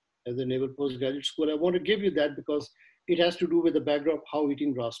here as a Naval Postgraduate School, I want to give you that because it has to do with the background of how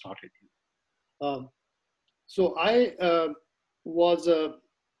eating grass started. So I was at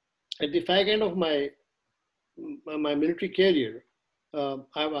the fag end of my military career.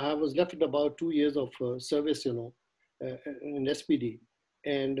 I was left with about 2 years of service, in SPD.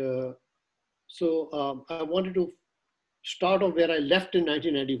 And I wanted to start off where I left in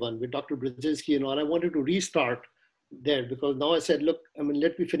 1991 with Dr. Brzezinski and all. I wanted to restart there because now I said, look,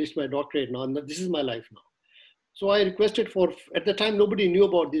 let me finish my doctorate now. And this is my life now. So I requested at the time, nobody knew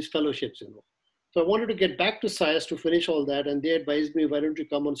about these fellowships, So I wanted to get back to SISS to finish all that. And they advised me, why don't you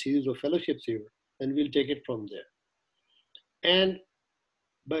come on series of fellowships here and we'll take it from there. And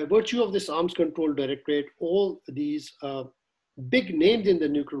by virtue of this arms control directorate, all these big names in the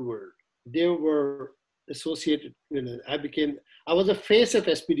nuclear world, they were associated. I was a face of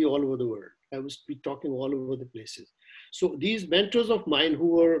SPD all over the world. I was talking all over the places. So these mentors of mine who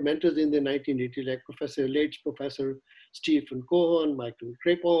were mentors in the 1980s, like late Professor Stephen Cohen, Michael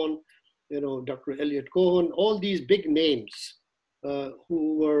Crepon, Dr. Elliot Cohen, all these big names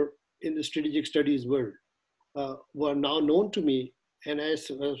who were in the strategic studies world were now known to me. And I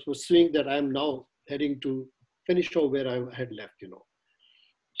was seeing that I'm now heading to finish off where I had left.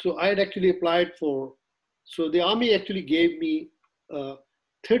 So I had actually applied so the Army actually gave me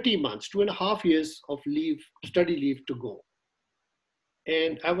 30 months, 2.5 years of study leave to go.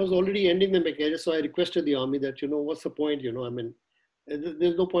 And I was already ending the career, so I requested the Army that, what's the point,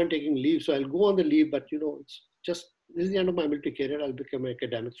 there's no point taking leave, so I'll go on the leave, but, it's just, this is the end of my military career, I'll become an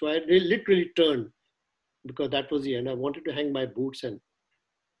academic. So I literally turned, because that was the end. I wanted to hang my boots, and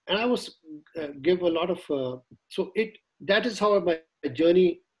I was give a lot of, that is how my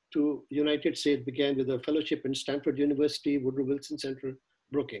journey to United States began, with a fellowship in Stanford University, Woodrow Wilson Center,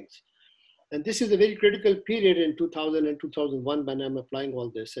 Brookings. And this is a very critical period in 2000 and 2001 when I'm applying all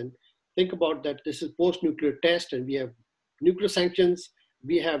this. And think about that, this is post-nuclear test, and we have nuclear sanctions,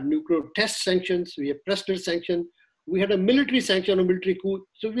 we have nuclear test sanctions, we have President sanction, we had a military sanction, a military coup.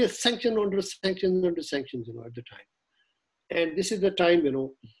 So we are sanctioned under sanctions under sanctions, at the time. And this is the time,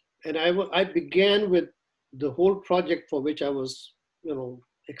 and I began with the whole project for which I was,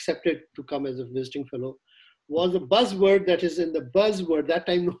 accepted to come as a visiting fellow, was a buzzword that is in the buzzword. That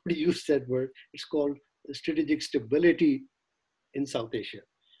time nobody used that word. It's called strategic stability in South Asia.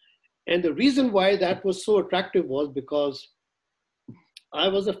 And the reason why that was so attractive was because I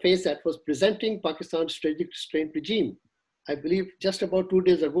was a face that was presenting Pakistan's strategic restraint regime. I believe just about 2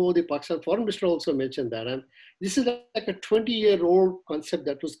 days ago, the Pakistan foreign minister also mentioned that. And this is like a 20-year-old concept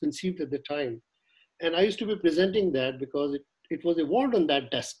that was conceived at the time. And I used to be presenting that because it was evolved on that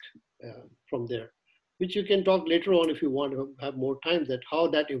desk from there, which you can talk later on if you want to have more time, that how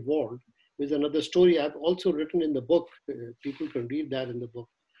that evolved with another story I've also written in the book. People can read that in the book.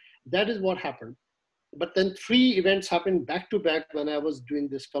 That is what happened. But then 3 events happened back to back when I was doing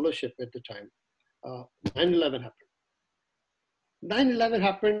this fellowship at the time. 9/11 happened. 9/11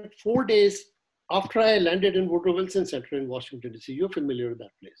 happened 4 days after I landed in Woodrow Wilson Center in Washington, D.C. You're familiar with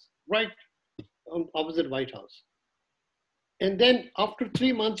that place, right? Opposite White House. And then after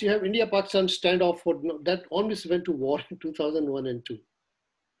 3 months, you have India-Pakistan standoff that almost went to war in 2001 and 2.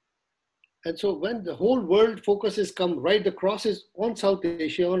 And so when the whole world focuses come right, the cross is on South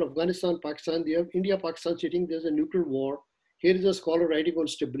Asia, on Afghanistan, Pakistan, you have India-Pakistan sitting, there's a nuclear war. Here is a scholar writing on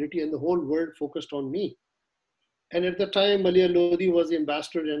stability, and the whole world focused on me. And at the time, Malia Lodi was the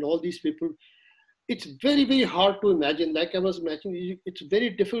ambassador, and all these people. It's very, very hard to imagine. Like I was imagining, it's very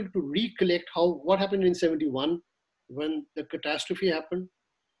difficult to recollect what happened in 71 when the catastrophe happened.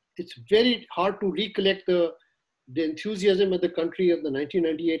 It's very hard to recollect the enthusiasm of the country of the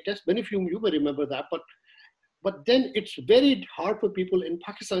 1998 test. Many of you may remember that, but then it's very hard for people in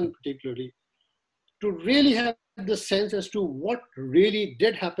Pakistan particularly to really have the sense as to what really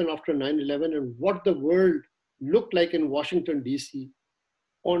did happen after 9/11 and what the world looked like in Washington, D.C.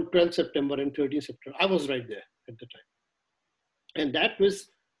 on 12 September and 13 September. I was right there at the time. And that was,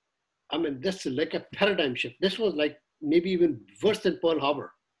 that's like a paradigm shift. This was like maybe even worse than Pearl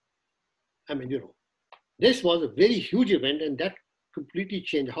Harbor. This was a very huge event, and that completely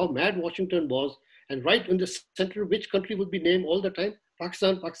changed how mad Washington was. And right in the center, which country would be named all the time?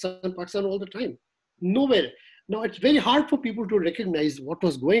 Pakistan, Pakistan, Pakistan all the time. Nowhere. Now, it's very hard for people to recognize what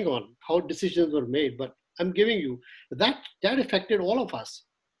was going on, how decisions were made, but I'm giving you, that affected all of us.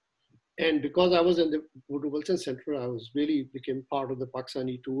 And because I was in the Woodrow Wilson Center, I became part of the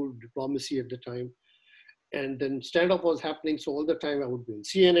Pakistani tool, diplomacy at the time. And then stand-up was happening, so all the time I would be in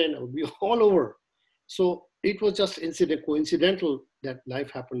CNN, I would be all over. So it was just coincidental that life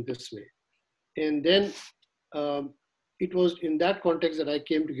happened this way. And then it was in that context that I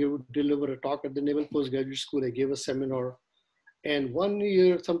came to deliver a talk at the Naval Postgraduate School. I gave a seminar. And 1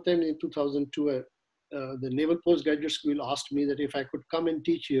 year, sometime in 2002, the Naval Postgraduate School asked me that if I could come and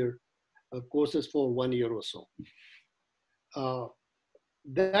teach here courses for 1 year or so.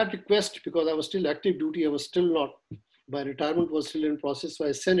 That request, because I was still active duty, I was still not, my retirement was still in process, so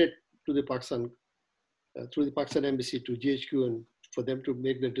I sent it to the Pakistan, through the Pakistan embassy to GHQ and for them to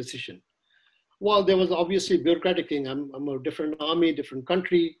make the decision. Well, there was obviously bureaucratic thing. I'm a different army, different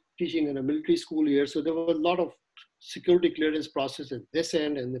country, teaching in a military school here. So there was a lot of security clearance process at this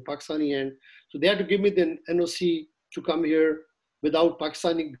end and the Pakistani end. So they had to give me the NOC to come here without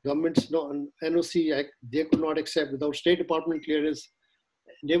Pakistani government's NOC. They could not accept without State Department clearance.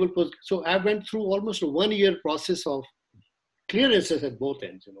 Naval Post. So I went through almost a 1 year process of clearances at both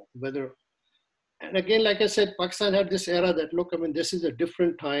ends, whether, and again, like I said, Pakistan had this era that, look, this is a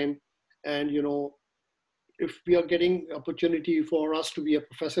different time. And, if we are getting opportunity for us to be a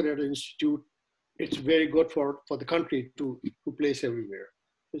professor at an institute, it's very good for the country to place everywhere.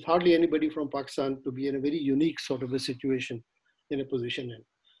 There's hardly anybody from Pakistan to be in a very unique sort of a situation in a position in.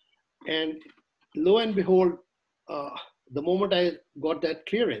 And lo and behold, uh, the moment I got that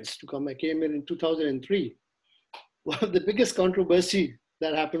clearance to come, I came in 2003. One of the biggest controversy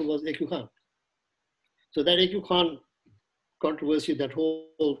that happened was AQ Khan. So that AQ Khan controversy, that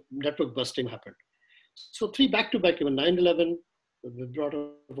whole network busting happened. So three back-to-back, even 9/11, the brought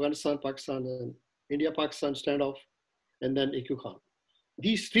Afghanistan, Pakistan, and India-Pakistan standoff, and then AQ Khan.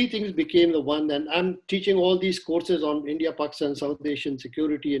 These three things became the one, and I'm teaching all these courses on India, Pakistan, South Asian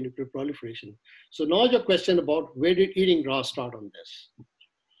security and nuclear proliferation. So now your question about where did eating grass start on this?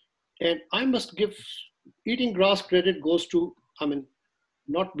 And I must give eating grass credit goes to, I mean,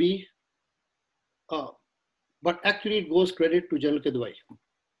 not me, uh, but actually it goes credit to General Kidwai.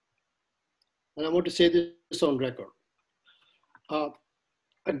 And I want to say this on record. Uh,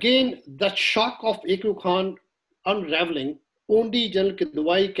 Again, that shock of AQ Khan unraveling, only General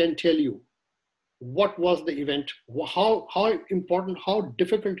Kidwai can tell you what was the event, how important, how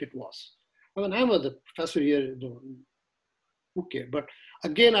difficult it was. I mean, I'm the professor here, who cares? But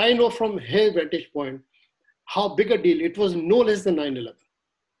again, I know from his vantage point how big a deal it was, no less than 9/11.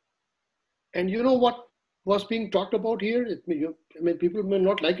 And you know what was being talked about here? I mean, people may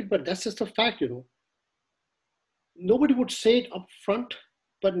not like it, but that's just a fact, Nobody would say it up front,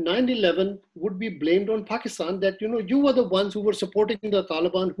 but 9/11 would be blamed on Pakistan that, you were the ones who were supporting the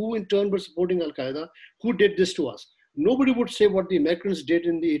Taliban, who in turn were supporting Al-Qaeda, who did this to us. Nobody would say what the Americans did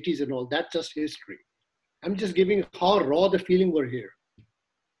in the 80s and all. That's just history. I'm just giving how raw the feeling were here.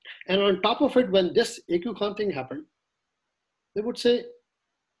 And on top of it, when this AQ Khan thing happened, they would say,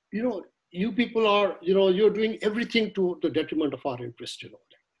 you people are, you're doing everything to the detriment of our interest,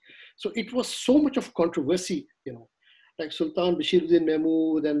 So it was so much of controversy, like Sultan Bashiruddin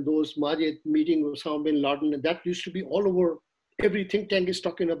Mahmood and those Majid meeting with Osama bin Laden, and that used to be all over. Every think tank is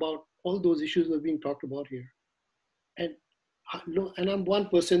talking about all those issues that are being talked about here. And I'm one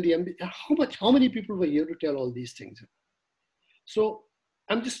person, how many people were here to tell all these things? So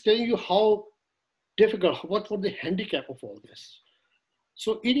I'm just telling you how difficult, what was the handicap of all this?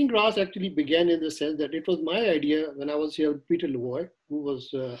 So eating grass actually began in the sense that it was my idea when I was here with Peter Levoy, who was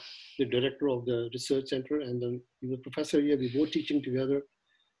the director of the research center, and then he was a professor here, we were teaching together.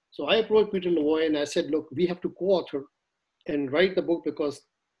 So I approached Peter Levoy and I said, look, we have to co-author and write the book, because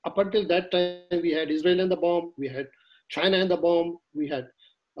up until that time we had Israel and the bomb, we had China and the bomb, we had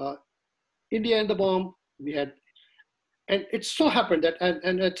India and the bomb, we had, and it so happened that,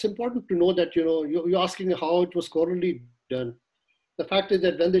 and it's important to know that, you're asking how it was corally done. The fact is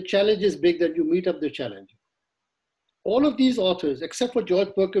that when the challenge is big, then you meet up the challenge. All of these authors, except for George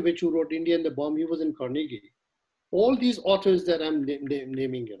Perkovich, who wrote India and the Bomb, he was in Carnegie. All these authors that I'm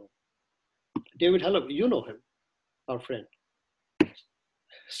naming, David Hallam, you know him, our friend.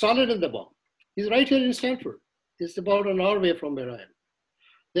 Solid and the Bomb. He's right here in Stanford. It's about an hour away from where I am.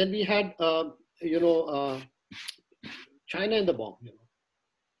 Then we had, China and the Bomb,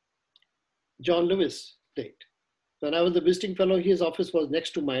 John Lewis Tate. When I was the visiting fellow, his office was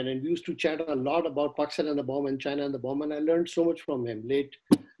next to mine, and we used to chat a lot about Pakistan and the bomb and China and the bomb, and I learned so much from him, late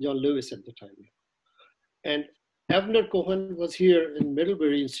John Lewis at the time. And Avner Cohen was here in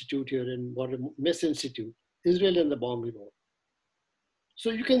Middlebury Institute here in Miss Institute, Israel and the Bomb, So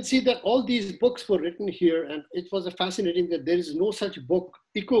you can see that all these books were written here, and it was fascinating that there is no such book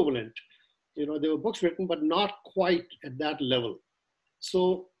equivalent. There were books written, but not quite at that level.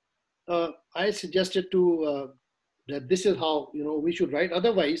 So I suggested to that this is how we should write.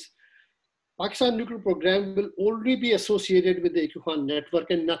 Otherwise, Pakistan nuclear program will only be associated with the AQ Khan network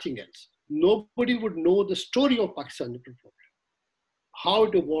and nothing else. Nobody would know the story of Pakistan nuclear program, how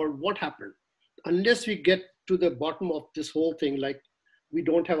it evolved, what happened, unless we get to the bottom of this whole thing. Like, we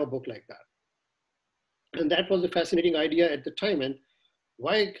don't have a book like that. And that was a fascinating idea at the time. And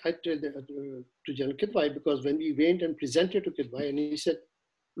why I told to General Kidwai, because when we went and presented to Kidwai, and he said,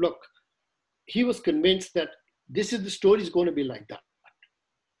 look, he was convinced that this is the story is going to be like that.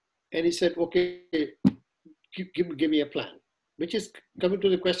 And he said, okay, give me a plan, which is coming to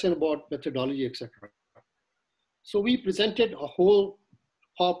the question about methodology, etc. So we presented a whole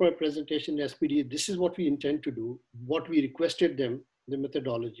PowerPoint presentation in SPD. This is what we intend to do, what we requested them, the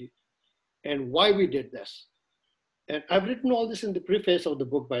methodology, and why we did this. And I've written all this in the preface of the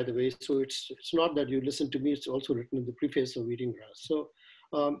book, by the way. So it's not that you listen to me, it's also written in the preface of Eating Grass. So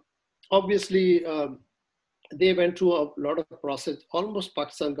obviously, they went through a lot of process. Almost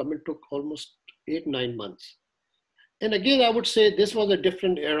Pakistan government took almost 8-9 months. And again, I would say this was a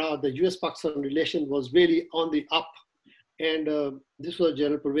different era. The US-Pakistan relation was really on the up. And this was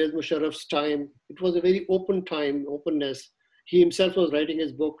General Pervez Musharraf's time. It was a very open time, openness. He himself was writing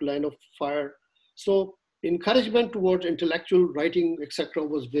his book, Line of Fire. So encouragement towards intellectual writing, etc.,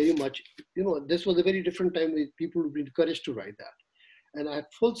 was very much, this was a very different time with people would be encouraged to write that. And I had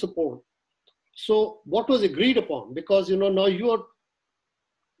full support. So what was agreed upon? Because, now you're,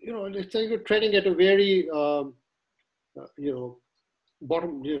 it's like you're treading at a very,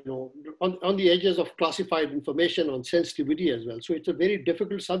 bottom, on the edges of classified information, on sensitivity as well. So it's a very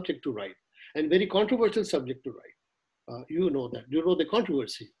difficult subject to write and very controversial subject to write. You know that, the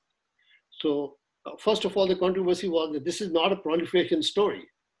controversy. So first of all, the controversy was that this is not a proliferation story.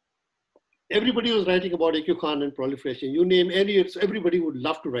 Everybody was writing about AQ Khan and proliferation. You name any, everybody would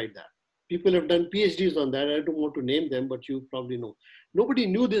love to write that. People have done PhDs on that. I don't want to name them, but you probably know. Nobody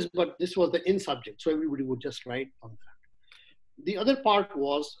knew this, but this was the in subject. So everybody would just write on that. The other part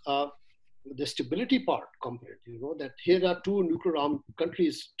was the stability part component, that here are two nuclear armed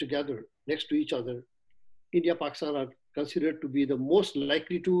countries together next to each other. India, Pakistan are considered to be the most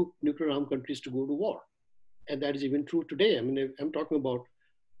likely two nuclear armed countries to go to war. And that is even true today. I mean, I'm talking about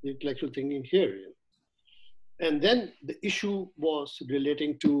the intellectual thinking here. And then the issue was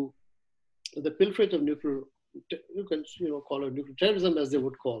relating to the pilferage of nuclear, you can call it nuclear terrorism, as they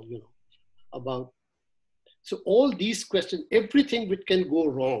would call, about. So all these questions, everything which can go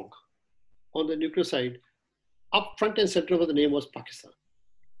wrong on the nuclear side, up front and center of the name was Pakistan.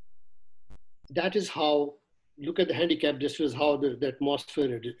 That is how, look at the handicap, this was how the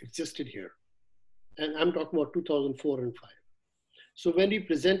atmosphere existed here. And I'm talking about 2004 and 5. So when we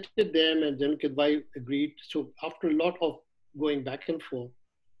presented them and General Kidwai agreed, so after a lot of going back and forth,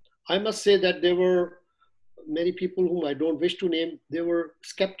 I must say that there were many people whom I don't wish to name. They were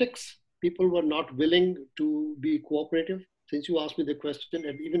skeptics. People were not willing to be cooperative, since you asked me the question,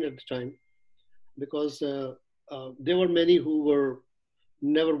 and even at the time, because there were many who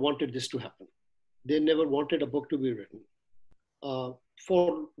never wanted this to happen. They never wanted a book to be written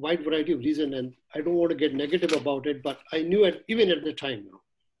for a wide variety of reasons. And I don't want to get negative about it, but I knew it even at the time.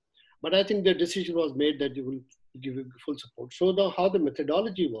 But I think the decision was made that you will give it full support. So how the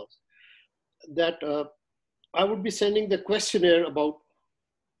methodology was that I would be sending the questionnaire about,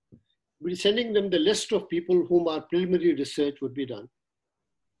 we're sending them the list of people whom our preliminary research would be done.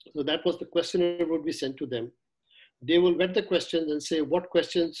 So that was the questionnaire would be sent to them. They will vet the questions and say what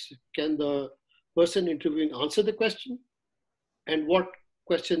questions can the person interviewing answer the question, and what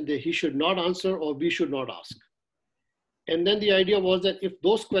question he should not answer or we should not ask. And then the idea was that if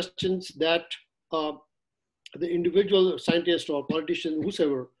those questions that the individual scientist or politician,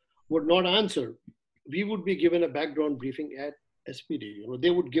 whosoever, would not answer, we would be given a background briefing at SPD. They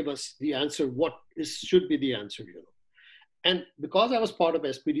would give us the answer, should be the answer. And because I was part of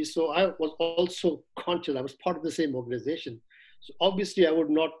SPD, so I was also conscious, I was part of the same organization. So obviously I would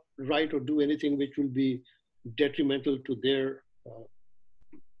not write or do anything which will be detrimental to their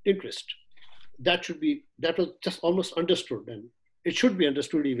interest. That was just almost understood, and it should be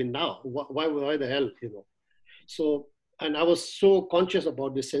understood even now. Why the hell, So, and I was so conscious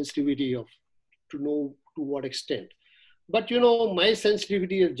about the sensitivity to know to what extent. But my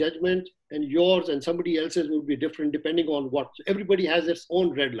sensitivity of judgment and yours and somebody else's will be different depending on what. Everybody has its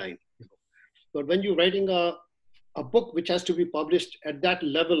own red line. But when you're writing a book which has to be published at that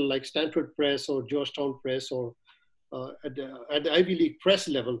level, like Stanford Press or Georgetown Press or at the Ivy League press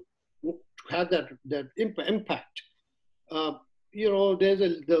level, to have that impact, there's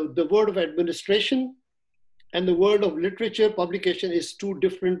the word of administration and the world of literature publication is two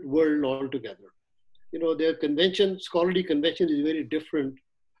different worlds altogether. Their convention, scholarly convention is very different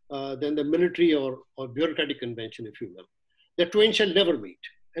than the military or bureaucratic convention, if you will. The twain shall never meet.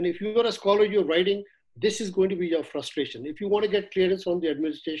 And if you are a scholar, you're writing, this is going to be your frustration. If you want to get clearance on the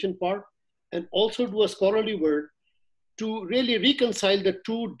administration part and also do a scholarly work to really reconcile the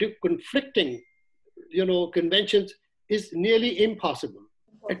two conflicting, conventions is nearly impossible,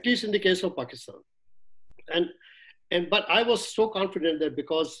 at least in the case of Pakistan. But I was so confident that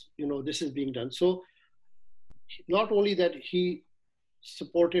because, this is being done. So not only that he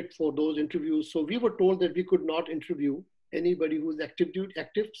supported for those interviews. So we were told that we could not interview anybody who's active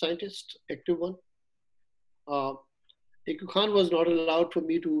scientist, active one. AQ Khan was not allowed for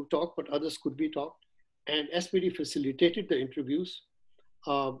me to talk, but others could be talked. And SPD facilitated the interviews,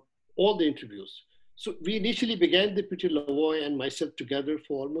 all the interviews. So we initially began Deputy Lavoy and myself together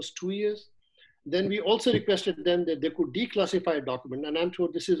for almost 2 years. Then we also requested them that they could declassify a document. And I'm sure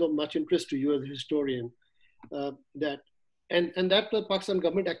this is of much interest to you as a historian, that the Pakistan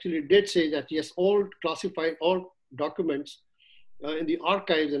government actually did say that yes, all documents in the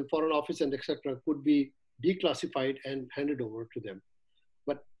archives and foreign office and etc. could be declassified and handed over to them.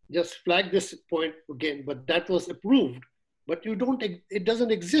 But just flag this point again, but that was approved. But it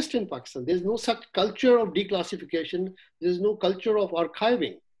doesn't exist in Pakistan. There's no such culture of declassification. There's no culture of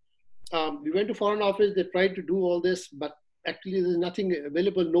archiving. We went to foreign office, they tried to do all this, but actually there's nothing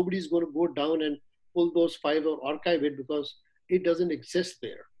available. Nobody's going to go down and pull those files or archive it because it doesn't exist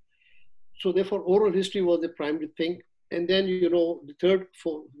there. So therefore, oral history was the primary thing. And then, the third,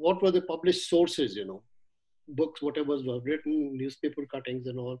 for what were the published sources, books, whatever was written, newspaper cuttings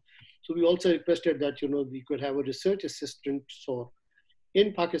and all. So we also requested that, we could have a research assistant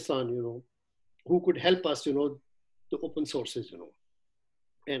in Pakistan, who could help us, the open sources,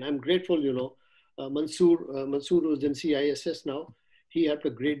 And I'm grateful, Mansoor was in CISS now. He helped a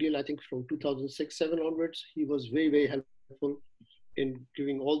great deal, I think from 2006-7 onwards. He was very, very helpful in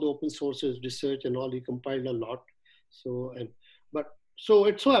giving all the open sources, research and all. He compiled a lot. So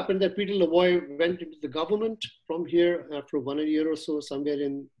it so happened that Peter Lavoie went into the government from here after 1 year or so, somewhere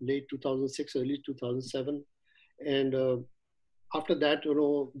in late 2006, early 2007. And after that,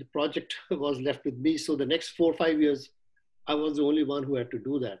 the project was left with me. So the next 4 or 5 years, I was the only one who had to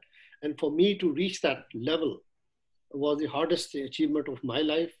do that. And for me to reach that level was the hardest achievement of my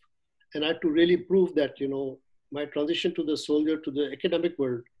life. And I had to really prove that, my transition to the soldier, to the academic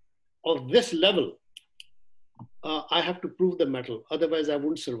world of this level, I have to prove the mettle. Otherwise, I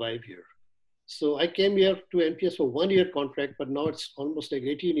wouldn't survive here. So I came here to NPS for 1 year contract, but now it's almost like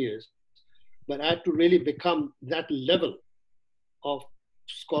 18 years. But I had to really become that level of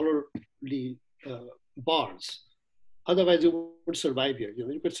scholarly bars. Otherwise, you would survive here.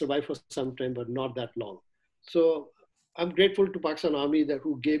 You could survive for some time, but not that long. So I'm grateful to Pakistan Army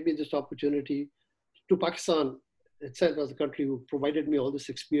who gave me this opportunity, to Pakistan itself as a country who provided me all this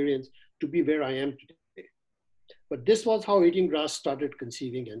experience to be where I am today. But this was how Eating Grass started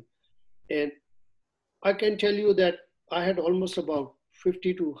conceiving in. And I can tell you that I had almost about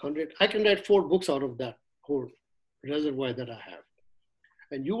 50 to 100. I can write 4 books out of that whole reservoir that I have.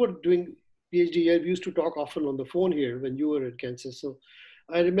 And you were doing PhD here. We used to talk often on the phone here when you were at Kansas. So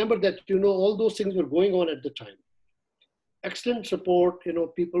I remember that, all those things were going on at the time. Excellent support,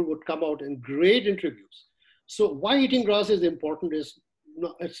 people would come out and great interviews. So why Eating Grass is important is,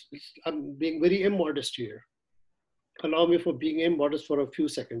 I'm being very immodest here. Allow me for being immodest for a few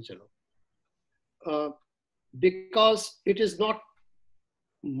seconds, because it is not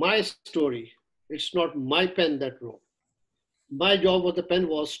my story. It's not my pen that wrote. My job with the pen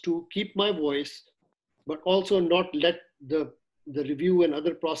was to keep my voice, but also not let the review and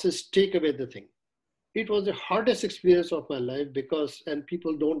other process take away the thing. It was the hardest experience of my life and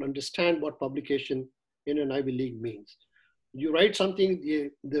people don't understand what publication in an Ivy League means. You write something,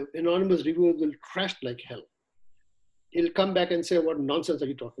 the anonymous reviewer will trash like hell. He'll come back and say, what nonsense are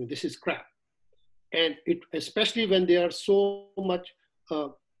you talking? This is crap. And especially when they are so much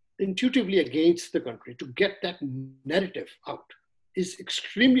intuitively against the country, to get that narrative out is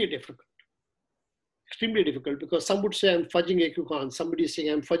extremely difficult. Extremely difficult, because some would say I'm fudging AQ Khan, somebody is saying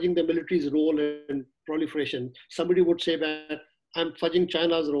I'm fudging the military's role in proliferation, somebody would say that I'm fudging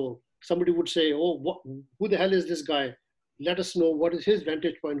China's role, somebody would say, who the hell is this guy? Let us know what is his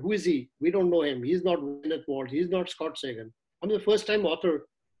vantage point, who is he? We don't know him, he's not Kenneth Walt, he's not Scott Sagan. I'm the first time author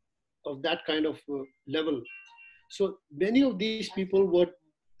of that kind of level. So many of these people would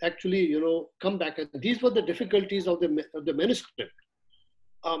actually, come back, and these were the difficulties of the manuscript.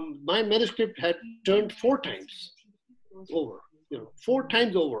 My manuscript had turned 4 times over, 4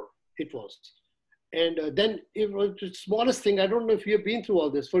 times over it was. And then it was the smallest thing. I don't know if you've been through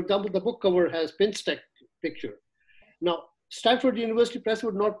all this. For example, the book cover has Pinstack picture. Now, Stanford University Press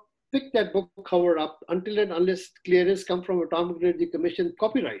would not pick that book cover up until and unless clearance come from Atomic Energy Commission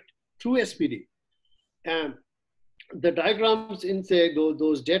copyright through SPD. And the diagrams in there,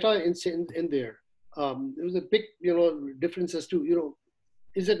 those data in there, there was a big, difference as to,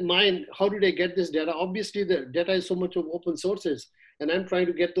 is it mine? How did I get this data? Obviously, the data is so much of open sources, and I'm trying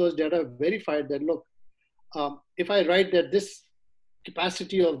to get those data verified that, look, if I write that this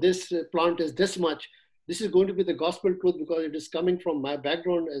capacity of this plant is this much, this is going to be the gospel truth because it is coming from my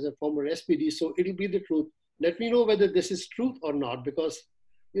background as a former SPD, so it'll be the truth. Let me know whether this is truth or not, because,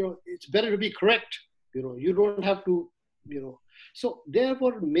 it's better to be correct. You don't have to, So there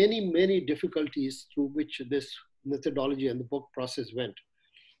were many, many difficulties through which this methodology and the book process went.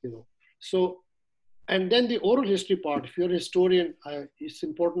 So, and then the oral history part, if you're a historian, it's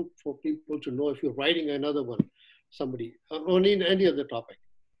important for people to know if you're writing another one, somebody, on any other topic.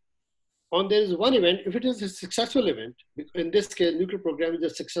 There is one event, if it is a successful event, in this case, nuclear program is a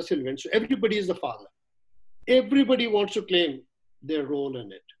successful event, so everybody is the father. Everybody wants to claim their role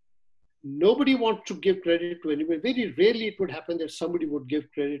in it. Nobody wants to give credit to anybody. Very rarely it would happen that somebody would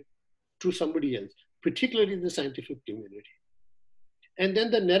give credit to somebody else, particularly the scientific community. And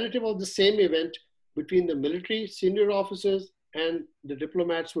then the narrative of the same event between the military senior officers and the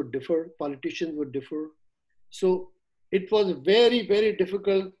diplomats would differ, politicians would differ. So it was a very, very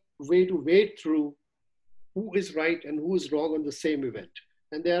difficult way to wade through who is right and who is wrong on the same event.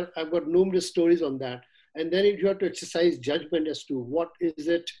 And there, I've got numerous stories on that. And then you have to exercise judgment as to what is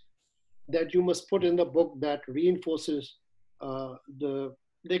it that you must put in the book that reinforces the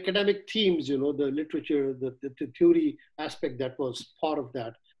academic themes, the literature, the theory aspect that was part of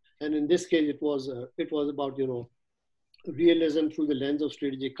that. And in this case, it was about realism through the lens of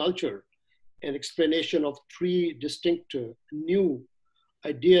strategic culture, an explanation of three distinct new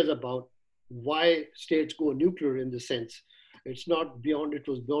ideas about why states go nuclear in the sense. It's not beyond, it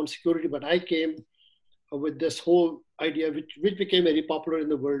was beyond security, but I came with this whole idea, which became very popular in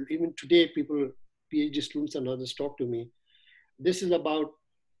the world. Even today, people, PhD students and others talk to me. This is about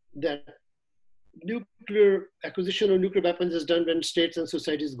that nuclear acquisition of nuclear weapons is done when states and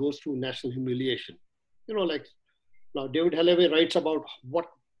societies goes through national humiliation. Like now David Halavey writes about what,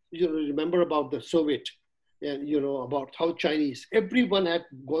 remember about the Soviet and, about how Chinese, everyone had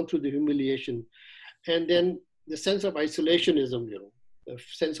gone through the humiliation. And then the sense of isolationism, the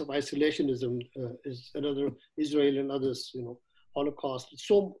sense of isolationism is another, Israel and others, Holocaust.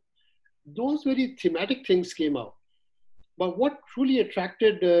 So those very thematic things came out. But what truly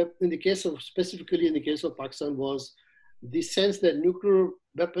attracted, specifically in the case of Pakistan, was the sense that nuclear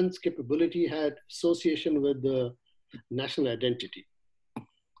weapons capability had association with the national identity.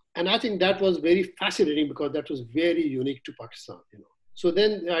 And I think that was very fascinating because that was very unique to Pakistan. So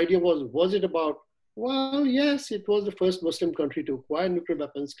then the idea was it about, well, yes, it was the first Muslim country to acquire nuclear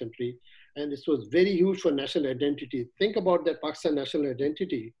weapons country. And it was very huge for national identity. Think about that Pakistan national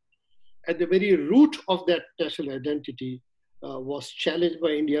identity. At the very root of that national identity was challenged by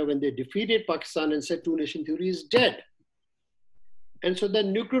India when they defeated Pakistan and said two-nation theory is dead. And so the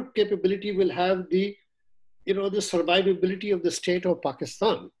nuclear capability will have the survivability of the state of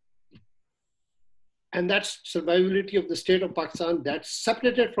Pakistan. And that survivability of the state of Pakistan that's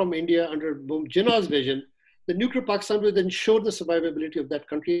separated from India under Jinnah's vision, the nuclear Pakistan will ensure the survivability of that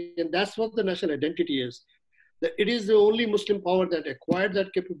country. And that's what the national identity is. That it is the only Muslim power that acquired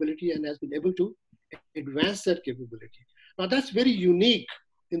that capability and has been able to advance that capability. Now that's very unique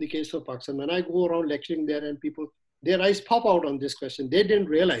in the case of Pakistan. When I go around lecturing there and people, their eyes pop out on this question. They didn't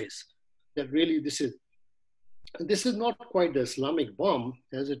realize that really this is not quite the Islamic bomb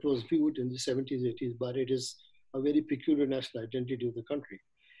as it was viewed in the 70s, 80s, but it is a very peculiar national identity of the country.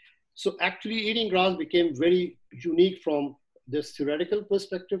 So actually eating grass became very unique from this theoretical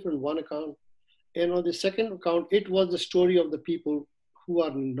perspective on one account. And on the second account, it was the story of the people who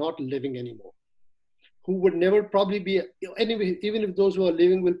are not living anymore, who would never probably be, anyway, even if those who are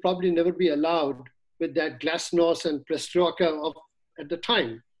living will probably never be allowed with that glasnost and perestroika of at the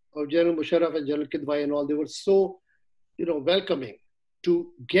time of General Musharraf and General Kidwai and all. They were so, welcoming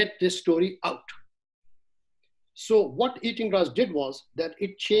to get this story out. So what Eating Grass did was that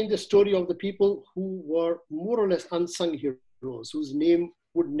it changed the story of the people who were more or less unsung heroes, whose name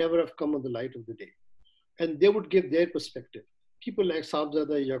would never have come on the light of the day. And they would give their perspective. People like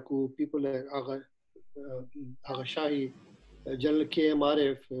Sabzada Yaqub, people like Agha Shahi, General K.M.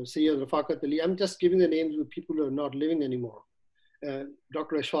 Arif, Sayyid Rafaqat Ali. I'm just giving the names of people who are not living anymore.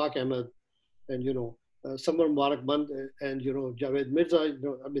 Dr. Ashfaq Ahmed, and Samar Mubarak Band, and Javed Mirza.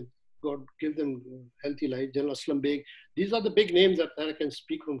 God give them healthy life. General Aslam Beg. These are the big names that I can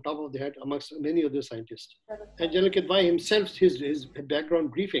speak from top of the head amongst many other scientists. And General Kidwai himself, his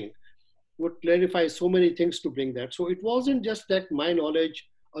background briefing would clarify so many things to bring that. So it wasn't just that my knowledge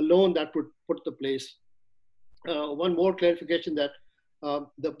alone that would put the place. One more clarification that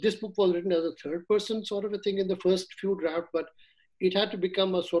this book was written as a third person sort of a thing in the first few drafts, but it had to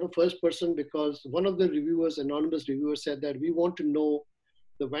become a sort of first person because one of the reviewers, anonymous reviewers, said that we want to know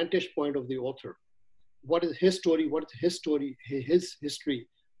the vantage point of the author. What is his story? What is his story, his history?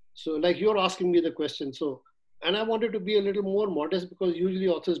 So like you're asking me the question. So, and I wanted to be a little more modest because usually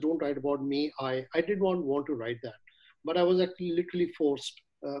authors don't write about me. I did not want to write that, but I was actually literally forced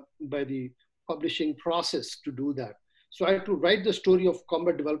by the publishing process to do that. So I had to write the story of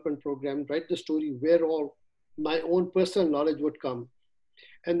combat development program, write the story where all my own personal knowledge would come,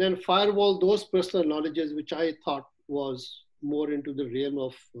 and then firewall those personal knowledges which I thought was more into the realm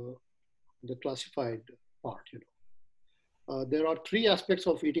of the classified part. There are three aspects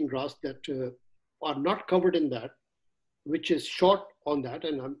of eating grass that are not covered in that, which is short on that,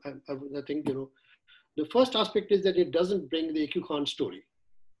 and I think The first aspect is that it doesn't bring the AQ Khan story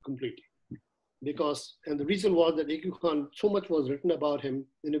completely. Because, and the reason was that AQ Khan, so much was written about him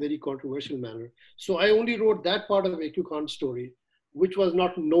in a very controversial manner. So I only wrote that part of AQ Khan's story, which was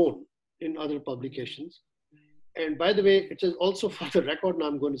not known in other publications. And by the way, it is also for the record, now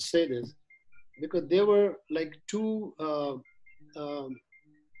I'm going to say this, because there were like um,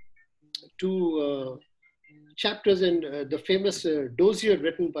 two chapters in the famous dossier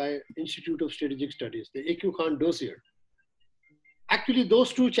written by Institute of Strategic Studies, the AQ Khan dossier. Actually,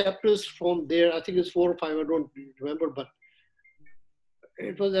 those two chapters from there, I think it's 4 or 5, I don't remember, but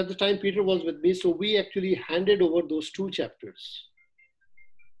it was at the time Peter was with me, so we actually handed over those two chapters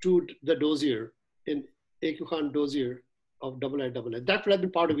to the dossier in AQ Khan dossier of Double I Double I. That would have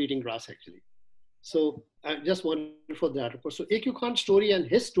been part of Eating Grass actually. So I just wanted for that. So AQ Khan's story and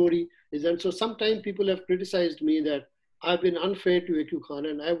his story is, and so sometimes people have criticized me that I've been unfair to AQ Khan,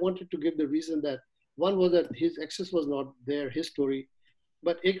 and I wanted to give the reason that one was that his access was not there, his story.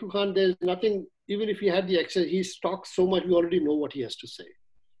 But AQ Khan, there's nothing, even if he had the access, he talks so much, we already know what he has to say.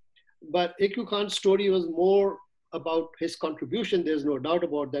 But AQ Khan's story was more about his contribution. There's no doubt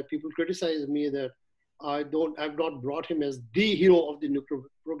about that. People criticize me that I've not brought him as the hero of the nuclear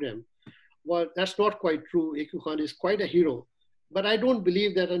program. Well, that's not quite true. AQ Khan is quite a hero, but I don't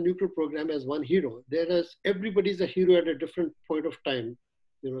believe that a nuclear program has one hero. There is, everybody's a hero at a different point of time.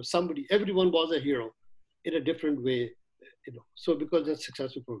 You know, everyone was a hero in a different way. You know, so because that's a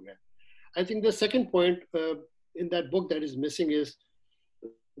successful program. I think the second point in that book that is missing is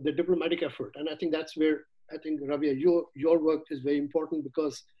the diplomatic effort, and I think that's where I think Rabia, your work is very important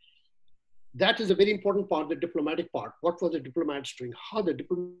because that is a very important part, the diplomatic part. What was the diplomats doing? How the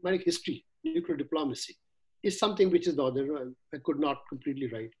diplomatic history, nuclear diplomacy, is something which is not there. I could not completely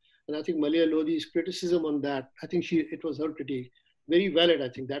write. And I think Malia Lodi's criticism on that, I think it was her critique, very valid. I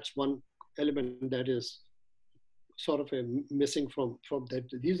think that's one element that is sort of a missing from that.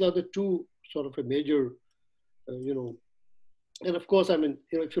 These are the two sort of a major, you know, and of course, I mean,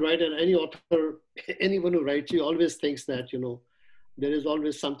 you know, if you write, and any author, anyone who writes, he always thinks that, you know, there is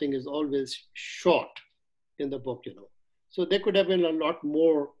always something is always short in the book, you know. So there could have been a lot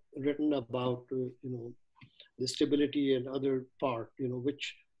more written about, you know, the stability and other part, you know,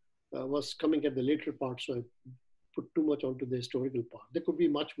 which was coming at the later part. So I put too much onto the historical part. There could be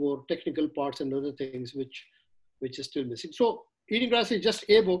much more technical parts and other things which is still missing. So Eating Grass is just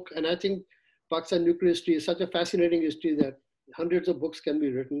a book, and I think Pakistan nuclear history is such a fascinating history that hundreds of books can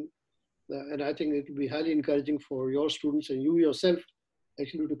be written. And I think it will be highly encouraging for your students and you yourself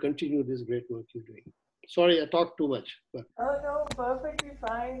actually to continue this great work you're doing. Sorry, I talked too much. But Oh no, perfectly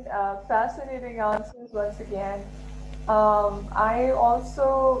fine. Fascinating answers once again. I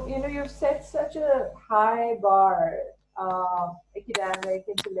also, you've set such a high bar, academic,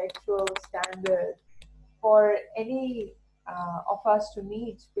 intellectual standard for any of us to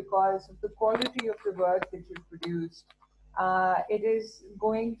meet because of the quality of the work that you produced.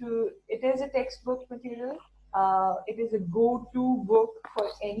 It is a textbook material. It is a go-to book for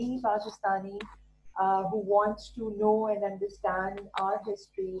any Pakistani who wants to know and understand our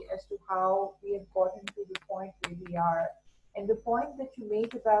history as to how we have gotten to the point where we are. And the point that you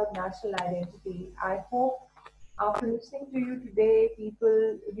made about national identity, I hope after listening to you today,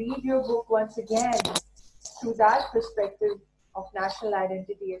 people read your book once again through that perspective of national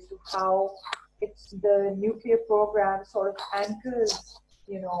identity as to how it's the nuclear program sort of anchors,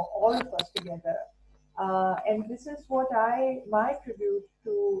 all of us together. And this is what my tribute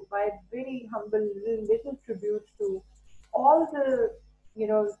to, my very humble little tribute to all the,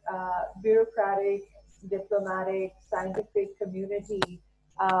 bureaucratic, diplomatic, scientific community,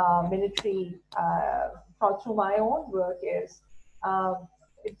 military, through my own work is. Um,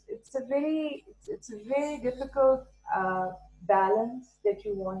 it's a very difficult balance that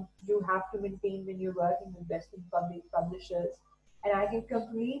you have to maintain when you're working with Western publishers, and I can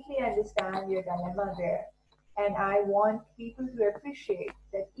completely understand your dilemma there. And I want people to appreciate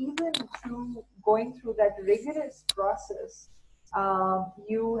that even through going through that rigorous process,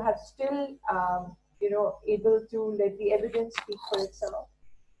 you have still, able to let the evidence speak for itself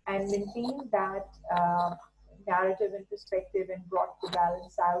and maintain that narrative and perspective and brought the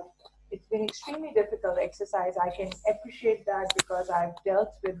balance out. It's been extremely difficult exercise. I can appreciate that because I've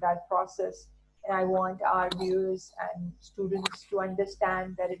dealt with that process, and I want our viewers and students to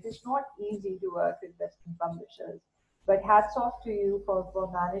understand that it is not easy to work with Western publishers. But hats off to you for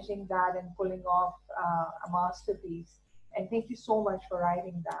managing that and pulling off a masterpiece. And thank you so much for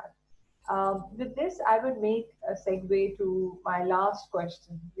writing that. With this, I would make a segue to my last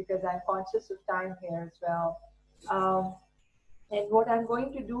question because I'm conscious of time here as well. Um, And what I'm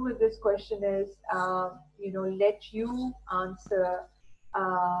going to do with this question is, let you answer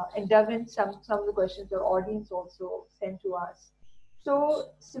and delve in some of the questions the audience also sent to us. So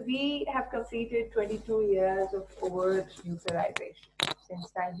we have completed 22 years of overt nuclearization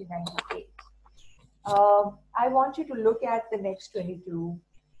since 1998. I want you to look at the next 22,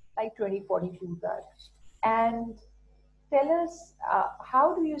 like 2042 does, and tell us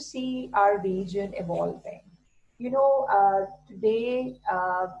how do you see our region evolving? Today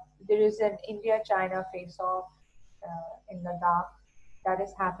there is an India-China face-off in Ladakh that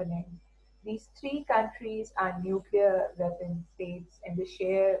is happening. These three countries are nuclear weapon states and they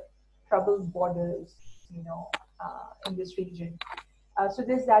share troubled borders, in this region. So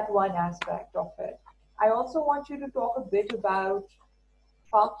there's that one aspect of it. I also want you to talk a bit about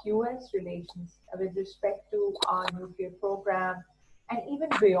Pak-US relations with respect to our nuclear program, and even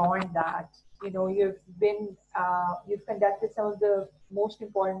beyond that. You've conducted some of the most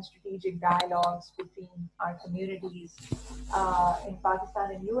important strategic dialogues between our communities in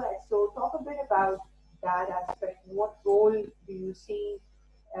Pakistan and US. So talk a bit about that aspect. What role do you see?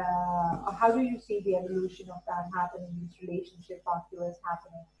 How do you see the evolution of that happening, this relationship Pak-US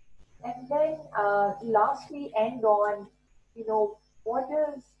happening? And then lastly, end on, what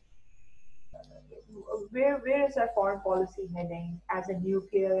is where is our foreign policy heading as a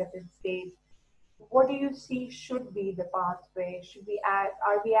nuclear weapon state? What do you see should be the pathway? Should we act?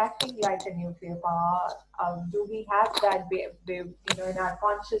 Are we acting like a nuclear power? Do we have that, in our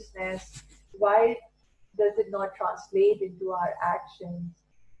consciousness? Why does it not translate into our actions?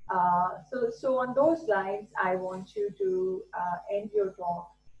 So on those lines, I want you to end your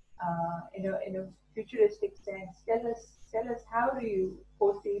talk in a futuristic sense. Tell us how do you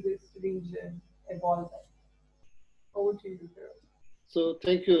foresee this region evolving? Over to you, Feroz. So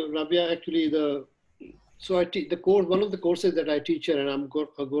thank you, Rabia. Actually, so I teach the course. One of the courses that I teach here, and going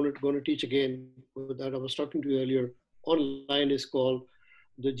to teach again that I was talking to you earlier online, is called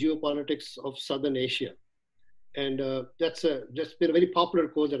the Geopolitics of Southern Asia, and that's been a very popular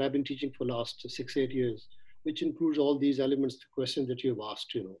course that I've been teaching for the last 6-8 years, which includes all these elements, the questions that you've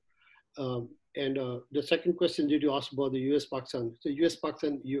asked. And the second question that you asked about the U.S. Pakistan, so U.S.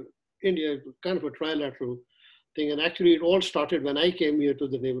 Pakistan, India, kind of a trilateral thing. And actually, it all started when I came here to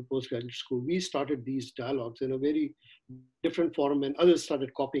the Naval Postgraduate School. We started these dialogues in a very different forum, and others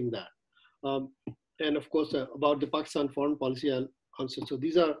started copying that. Um, and of course, about the Pakistan foreign policy, I'll answer. So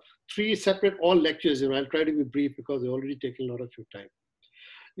these are three separate all lectures. I'll try to be brief because they're already taking a lot of your time.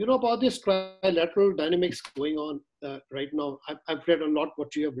 About this trilateral dynamics going on right now, I've read a lot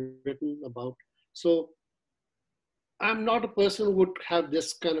what you have written about. So I'm not a person who would have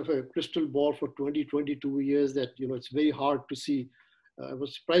this kind of a crystal ball for 20, 22 years that, it's very hard to see. I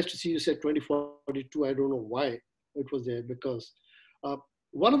was surprised to see you said 2042. I don't know why it was there, because uh,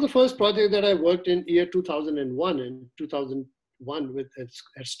 one of the first projects that I worked in year 2001 and 2001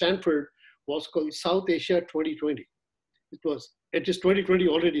 at Stanford was called South Asia 2020. It is 2020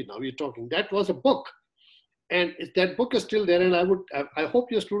 already now we're talking. That was a book. And that book is still there, and I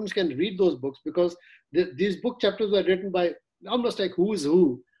hope your students can read those books, because these book chapters were written by almost like who is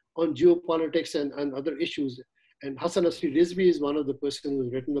who on geopolitics and other issues. And Hassan Asri Rizvi is one of the persons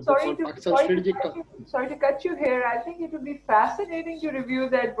who's written the book on Pakistan strategic. Sorry to cut you here. I think it would be fascinating to review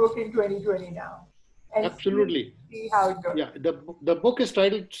that book in 2020 now. And Absolutely. See how it goes. Yeah, the book is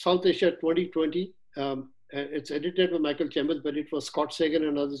titled South Asia 2020. It's edited by Michael Chambers, but it was Scott Sagan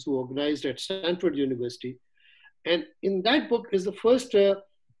and others who organized at Stanford University. And in that book is the first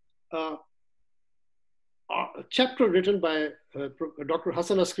chapter written by Dr.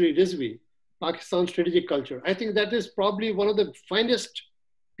 Hassan Asri Rizvi, Pakistan Strategic Culture. I think that is probably one of the finest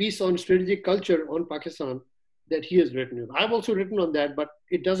piece on strategic culture on Pakistan that he has written. I've also written on that, but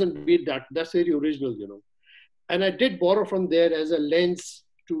it doesn't beat that. That's very original, And I did borrow from there as a lens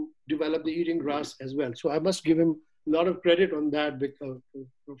to develop the eating grass as well. So I must give him a lot of credit on that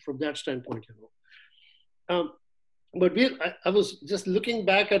from that standpoint, But I was just looking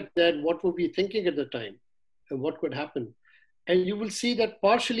back at that, what were we thinking at the time and what could happen? And you will see that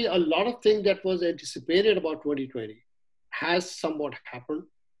partially a lot of things that was anticipated about 2020 has somewhat happened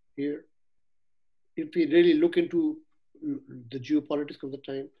here. If we really look into the geopolitics of the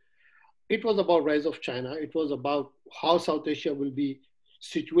time, it was about rise of China. It was about how South Asia will be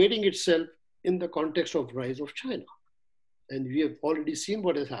situating itself in the context of rise of China. And we have already seen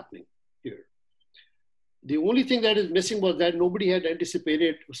what is happening here. The only thing that is missing was that nobody had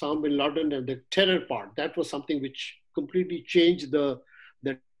anticipated Osama bin Laden and the terror part. That was something which completely changed the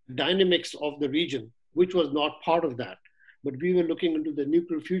dynamics of the region, which was not part of that. But we were looking into the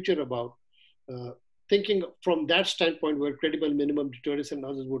nuclear future about thinking from that standpoint where credible minimum deterrence and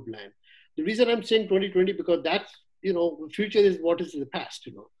others would land. The reason I'm saying 2020 because that's, future is what is in the past.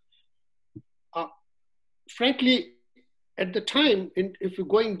 Uh, Frankly, at the time, if you're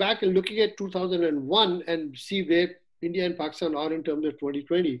going back and looking at 2001 and see where India and Pakistan are in terms of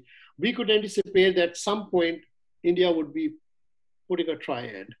 2020, we could anticipate that at some point India would be putting a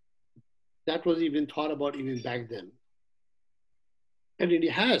triad. That was even thought about even back then. And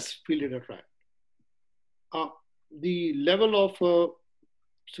India has fielded a triad. Uh, the level of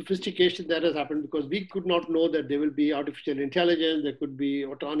sophistication that has happened because we could not know that there will be artificial intelligence, there could be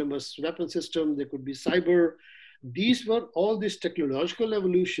autonomous weapon systems, there could be cyber. These were all this technological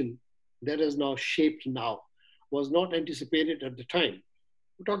evolution that is now shaped now, was not anticipated at the time.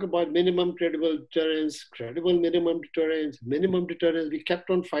 We talk about minimum credible minimum deterrence, minimum deterrence. We kept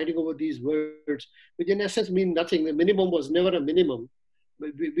on fighting over these words, which in essence mean nothing. The minimum was never a minimum.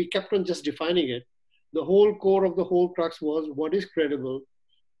 We kept on just defining it. The whole core of the whole crux was what is credible,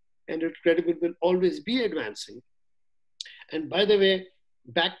 and its credibility will always be advancing. And by the way,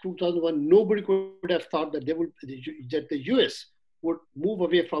 back 2001, nobody could have thought that that the US would move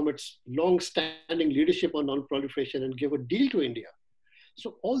away from its long-standing leadership on non-proliferation and give a deal to India.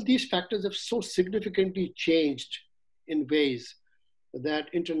 So all these factors have so significantly changed in ways that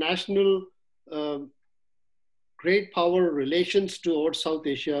international great power relations towards South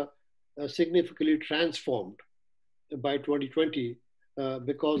Asia significantly transformed by 2020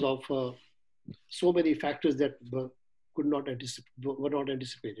 because of so many factors that were not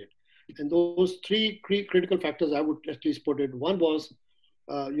anticipated. And those three critical factors, I would at least put it. One was,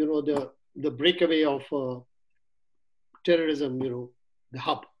 the breakaway of terrorism, the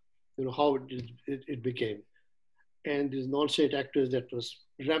hub, how it became. And these non-state actors that was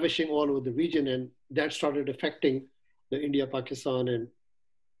ravishing all over the region, and that started affecting the India, Pakistan,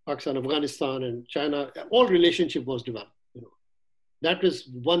 Afghanistan, and China. All relationship was developed. That was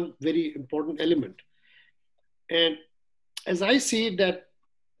one very important element. And as I see that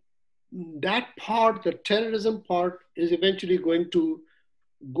part, the terrorism part, is eventually going to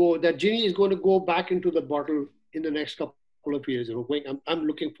go. That genie is going to go back into the bottle in the next couple of years. I'm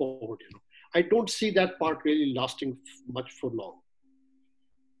looking forward. I don't see that part really lasting much for long.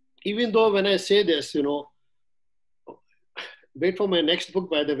 Even though when I say this, wait for my next book,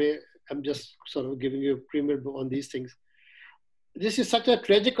 by the way. I'm just sort of giving you a premier on these things. This is such a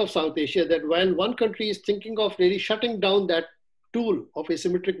tragic of South Asia that while one country is thinking of really shutting down that tool of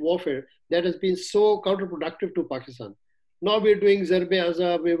asymmetric warfare that has been so counterproductive to Pakistan, now we're doing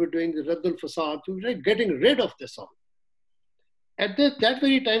Zarb-e-Azab, we were doing the Radd al-Fasad, we're getting rid of this all. At that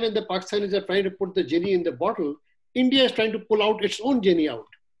very time when the Pakistanis are trying to put the genie in the bottle, India is trying to pull out its own genie out.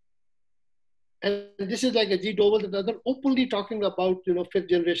 And this is like Ajit Doval and other openly talking about, fifth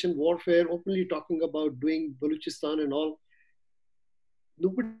generation warfare, openly talking about doing Baluchistan and all.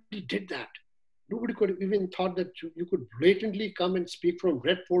 Nobody did that. Nobody could have even thought that you could blatantly come and speak from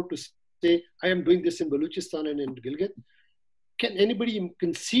Red Fort to say, I am doing this in Baluchistan and in Gilgit. Can anybody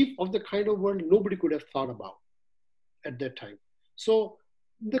conceive of the kind of world nobody could have thought about at that time? So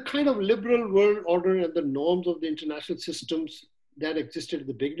the kind of liberal world order and the norms of the international systems that existed at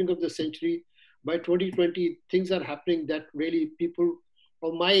the beginning of the century, by 2020, things are happening that really people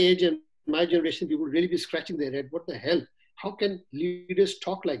of my age and my generation, people really be scratching their head. What the hell? How can leaders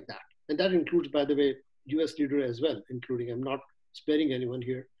talk like that? And that includes, by the way, US leader as well, including, I'm not sparing anyone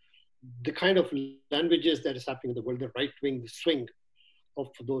here, the kind of languages that is happening in the world, the right wing, the swing of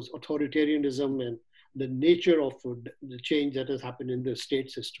those authoritarianism and the nature of the change that has happened in the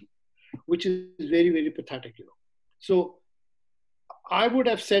state system, which is very, very pathetic, So I would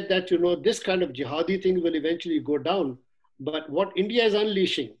have said that, this kind of jihadi thing will eventually go down. But what India is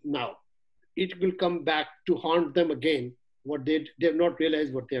unleashing now, it will come back to haunt them again. What they have not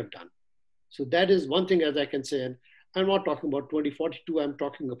realized what they have done. So that is one thing, as I can say. And I'm not talking about 2042. I'm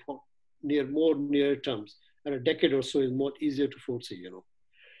talking about more near terms. And a decade or so is more easier to foresee.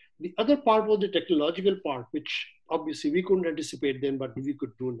 The other part was the technological part, which obviously we couldn't anticipate then, but we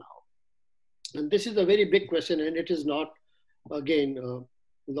could do now. And this is a very big question, and it is not. Again,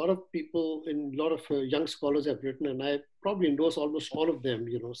 a lot of people and a lot of young scholars have written, and I probably endorse almost all of them.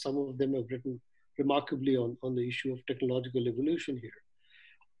 Some of them have written remarkably on the issue of technological evolution here.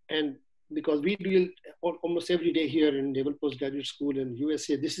 And because we deal almost every day here in Naval Postgraduate School in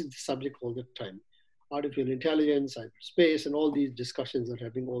USA, this is the subject all the time. Artificial intelligence, cyberspace, and all these discussions are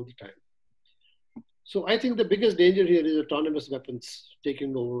happening all the time. So I think the biggest danger here is autonomous weapons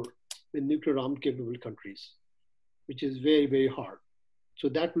taking over in nuclear armed capable countries, which is very, very hard. So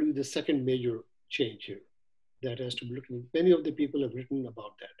that will be the second major change here that has to be looking. Many of the people have written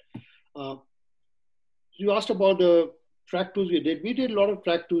about that. you asked about the track twos we did. We did a lot of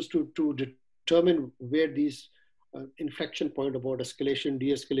track twos to determine where these inflection point about escalation,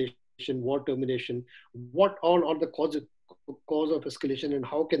 de-escalation, war termination, what all are the cause of escalation, and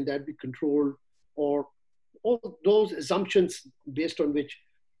how can that be controlled, or all those assumptions based on which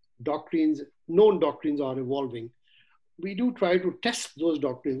doctrines, known doctrines are evolving. We do try to test those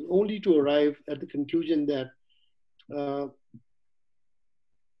doctrines only to arrive at the conclusion that uh,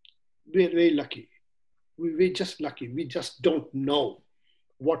 we're very lucky. We're just lucky. We just don't know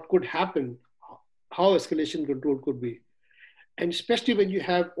what could happen, how escalation control could be. And especially when you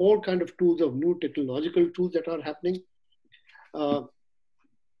have all kind of tools of new technological tools that are happening, uh,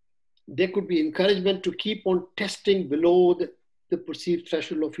 there could be encouragement to keep on testing below the perceived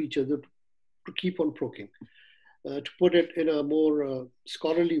threshold of each other, to keep on proking. To put it in a more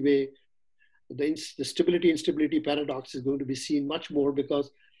scholarly way, the stability instability paradox is going to be seen much more,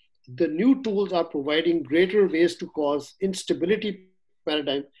 because the new tools are providing greater ways to cause instability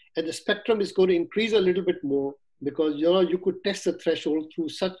paradigm, and the spectrum is going to increase a little bit more, because you could test the threshold through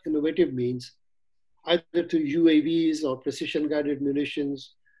such innovative means, either through UAVs or precision guided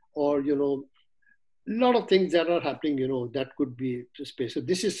munitions, or a lot of things that are happening, that could be to space. So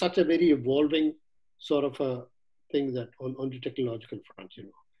this is such a very evolving sort of a thing that on the technological front,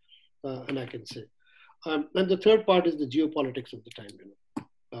 and I can say. And the third part is the geopolitics of the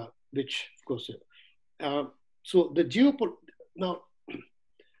time, which of course, so the now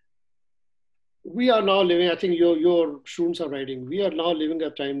we are now living, I think your students are writing, we are now living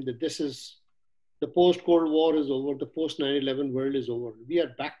a time that this is, the post-Cold War is over, the post-9/11 world is over. We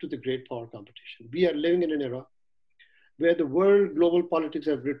are back to the great power competition. We are living in an era where the world global politics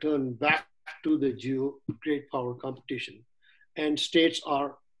have returned back to the great power competition, and states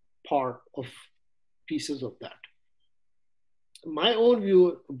are part of pieces of that. My own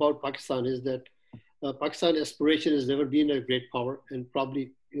view about Pakistan is that Pakistan aspiration has never been a great power, and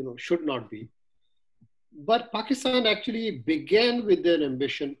probably should not be. But Pakistan actually began with an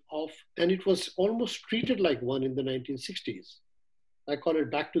ambition of, and it was almost treated like one in the 1960s. I call it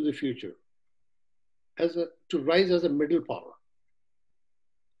back to the future, to rise as a middle power.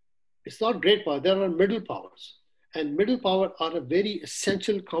 It's not great power, there are middle powers. And middle power are a very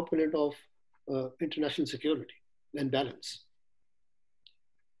essential component of international security and balance.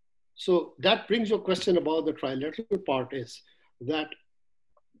 So that brings your question about the trilateral part, is that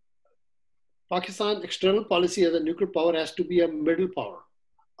Pakistan external policy as a nuclear power has to be a middle power,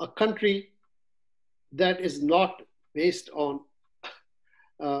 a country that is not based on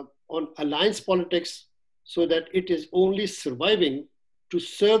alliance politics, so that it is only surviving to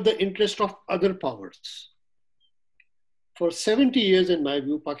serve the interest of other powers. For 70 years, in my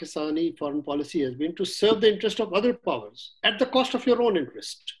view, Pakistani foreign policy has been to serve the interest of other powers at the cost of your own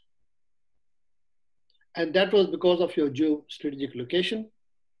interest. And that was because of your geostrategic location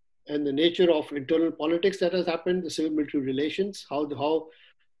and the nature of internal politics that has happened, the civil-military relations, how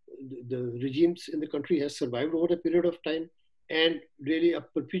the regimes in the country has survived over a period of time, and really a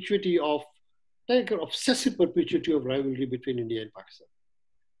perpetuity of, like an obsessive perpetuity of rivalry between India and Pakistan.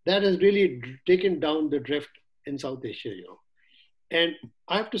 That has really taken down the drift in South Asia, And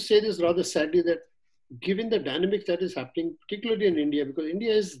I have to say this rather sadly, that given the dynamics that is happening, particularly in India, because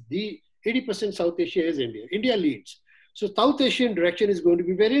India is 80% South Asia is India. India leads. So South Asian direction is going to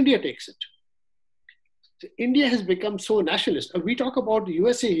be where India takes it. So India has become so nationalist. We talk about the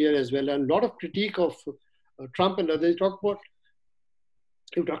USA here as well, and a lot of critique of Trump and others. Talk about,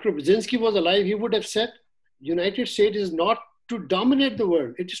 if Dr. Brzezinski was alive, he would have said, United States is not to dominate the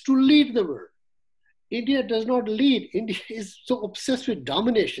world, it is to lead the world. India does not lead. India is so obsessed with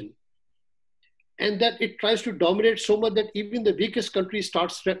domination, and that it tries to dominate so much that even the weakest country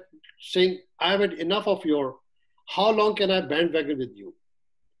starts saying, I have had enough of your, how long can I bandwagon with you?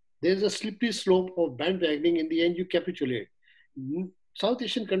 There's a slippery slope of bandwagoning. In the end, you capitulate. South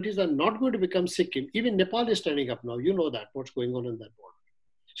Asian countries are not going to become Sikkim. Even Nepal is standing up now. You know that, what's going on in that border.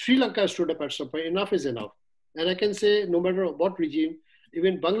 Sri Lanka stood up at some point. Enough is enough. And I can say, no matter what regime,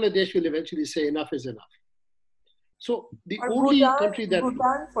 even Bangladesh will eventually say enough is enough. So the or only Bhutan, country that...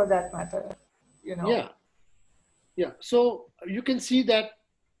 Bhutan for that matter, Yeah. So you can see that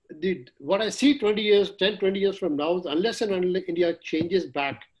what I see 20 years from now is, unless and until India changes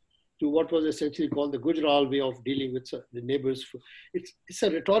back to what was essentially called the Gujarat way of dealing with the neighbors. It's a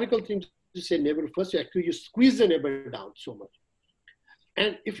rhetorical thing to say neighbor first. Actually, you squeeze the neighbor down so much.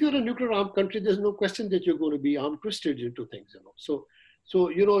 And if you're a nuclear armed country, there's no question that you're going to be arm twisted into things. So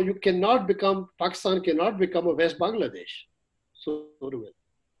you cannot become, Pakistan cannot become a West Bangladesh.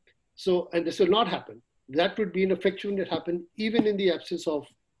 So, and this will not happen. That would be an affection that happen even in the absence of,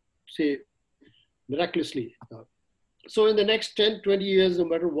 say, miraculously. So in the next 10, 20 years, no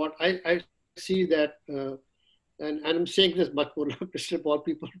matter what, I see that, and I'm saying this much more, Mr. Paul,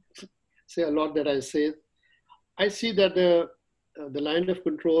 people say a lot that I say. I see that the line of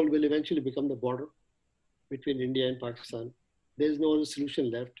control will eventually become the border between India and Pakistan. There's no other solution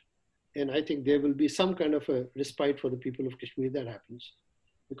left. And I think there will be some kind of a respite for the people of Kashmir that happens.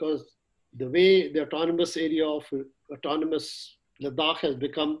 Because the way the autonomous area of autonomous Ladakh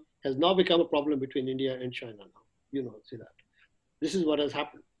has now become a problem between India and China now. You know, see that. This is what has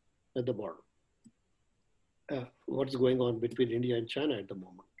happened at the border. What's going on between India and China at the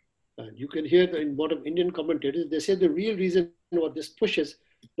moment. And you can hear in one of Indian commentators, they say the real reason what this pushes,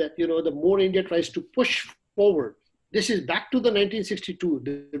 that the more India tries to push forward, this is back to the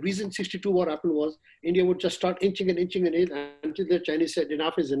 1962. The reason 62 what happened was India would just start inching and inching and inching until the Chinese said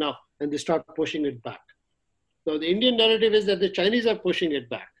enough is enough, and they start pushing it back. So the Indian narrative is that the Chinese are pushing it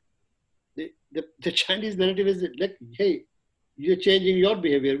back. The Chinese narrative is like, hey, you're changing your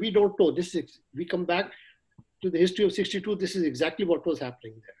behavior. We don't know. We come back to the history of 62. This is exactly what was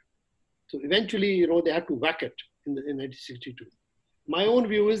happening there. So eventually, they had to whack it in 1962. My own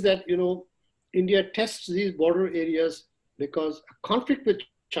view is that, India tests these border areas because a conflict with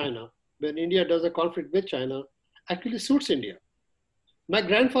China, when India does a conflict with China, actually suits India. My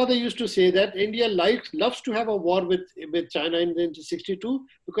grandfather used to say that India loves to have a war with China in 1962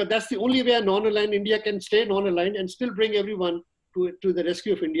 because that's the only way a non-aligned India can stay non-aligned and still bring everyone to the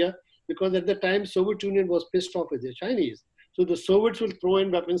rescue of India, because at the time Soviet Union was pissed off with the Chinese. So the Soviets will throw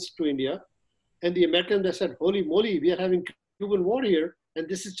in weapons to India, and the Americans, they said, holy moly, we are having Cuban war here, and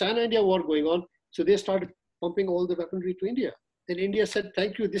this is China-India war going on. So they started pumping all the weaponry to India. And India said,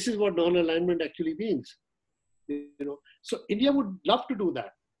 thank you, this is what non-alignment actually means. So India would love to do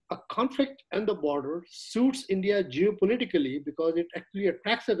that. A conflict on the border suits India geopolitically because it actually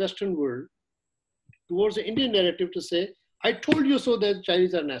attracts the Western world towards the Indian narrative to say, I told you so that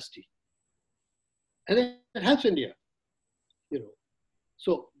Chinese are nasty. And it helps India,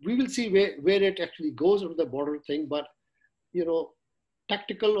 So we will see where it actually goes with the border thing, but,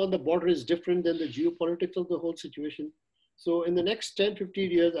 tactical on the border is different than the geopolitics of the whole situation. So in the next 10,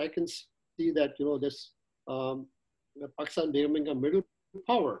 15 years, I can see that, this Pakistan becoming a middle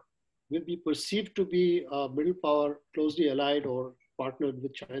power will be perceived to be a middle power closely allied or partnered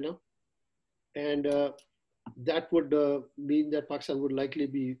with China. And that would mean that Pakistan would likely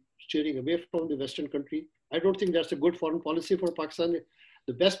be steering away from the Western country. I don't think that's a good foreign policy for Pakistan.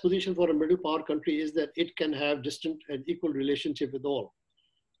 The best position for a middle power country is that it can have distant and equal relationship with all.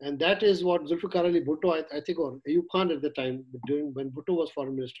 And that is what Zulfikar Ali Bhutto, I think, or Ayub Khan at the time, when Bhutto was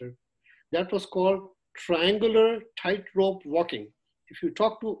foreign minister, that was called triangular tightrope walking. If you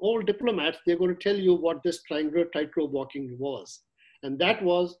talk to all diplomats, they're going to tell you what this triangular tightrope walking was. And that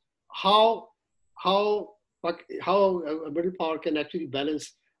was how a middle power can actually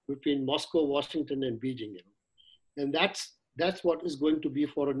balance between Moscow, Washington, and Beijing. And that's what is going to be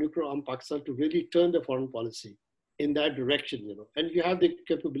for a nuclear armed Pakistan to really turn the foreign policy in that direction, and you have the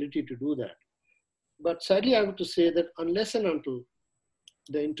capability to do that. But sadly, I have to say that unless and until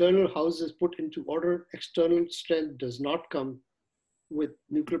the internal house is put into order, external strength does not come with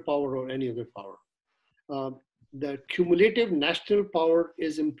nuclear power or any other power. The cumulative national power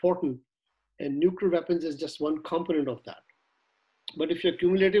is important, and nuclear weapons is just one component of that. But if your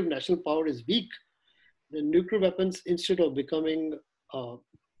cumulative national power is weak, then nuclear weapons, instead of becoming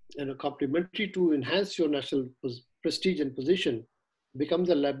complementary to enhance your national prestige and position, becomes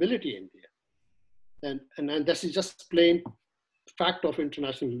a liability in there. And this is just plain fact of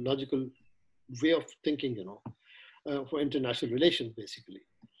international logical way of thinking, for international relations, basically.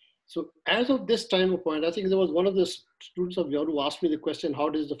 So as of this time of point, I think there was one of the students of yours who asked me the question, how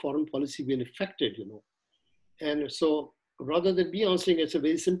does the foreign policy being affected, And so rather than me answering, it's a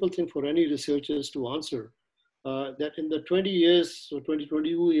very simple thing for any researchers to answer, that in the 20 years or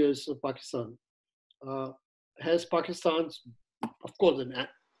 22 years of Pakistan, has Pakistan's, of course,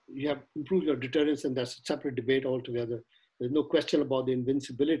 you have improved your deterrence, and that's a separate debate altogether. There's no question about the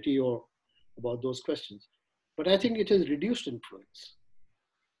invincibility or about those questions. But I think it has reduced influence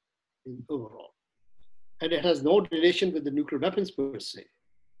overall. And it has no relation with the nuclear weapons per se.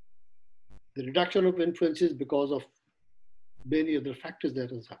 The reduction of influence is because of many other factors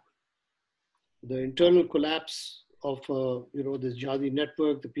that has happened. The internal collapse of this jihadi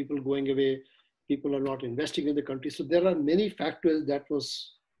network, the people going away, people are not investing in the country. So there are many factors that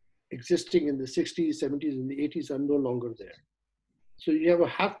was existing in the 60s, 70s, and the 80s are no longer there. So you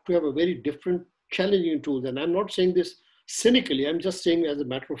have to have a very different challenging tools. And I'm not saying this cynically, I'm just saying as a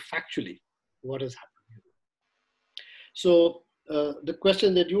matter of factually what has happened. So the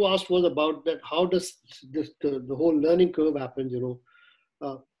question that you asked was about that how does the whole learning curve happen,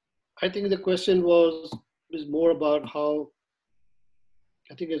 uh, I think the question is more about how,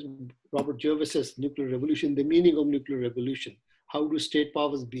 I think as Robert Jervis says, nuclear revolution, the meaning of nuclear revolution. How do state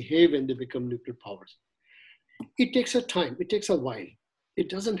powers behave when they become nuclear powers? It takes a time, it takes a while. It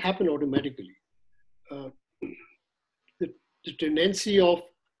doesn't happen automatically. Uh, the tendency of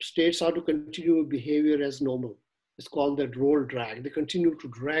states are to continue behavior as normal. It's called that role drag. They continue to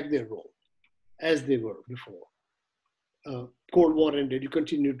drag their role as they were before. Cold War ended, you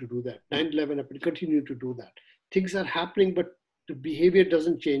continue to do that. 9/11 happened, you continue to do that. Things are happening, but the behavior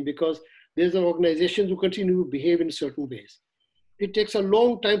doesn't change because there's an organization who continue to behave in certain ways. It takes a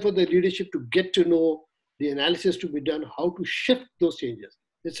long time for the leadership to get to know the analysis to be done, how to shift those changes.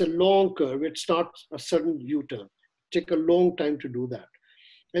 It's a long curve. It starts a sudden U-turn. Take a long time to do that.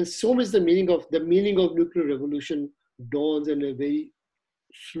 And so is the meaning of nuclear revolution dawns in a very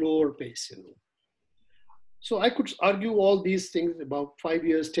slower pace. So I could argue all these things about 5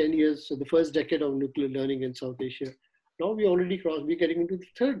 years, 10 years, so the first decade of nuclear learning in South Asia. Now we're getting into the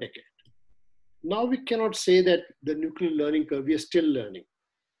third decade. Now we cannot say that the nuclear learning curve, we are still learning.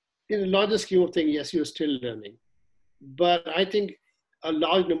 In a larger scheme of things, yes, you're still learning. But I think a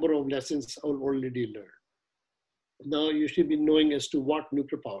large number of lessons are already learned. Now you should be knowing as to what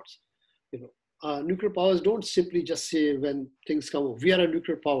nuclear powers. Nuclear powers don't simply just say when things come up, we are a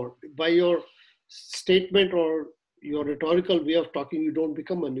nuclear power. By your statement or your rhetorical way of talking, you don't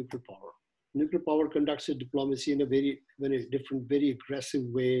become a nuclear power. Nuclear power conducts its diplomacy in a very, very different, very aggressive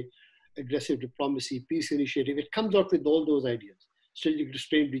way, aggressive diplomacy, peace initiative. It comes out with all those ideas. Strategic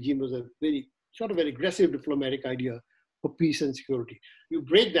restraint regime was a very sort of very aggressive diplomatic idea for peace and security. You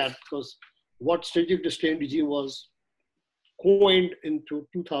break that because what strategic restraint regime was coined into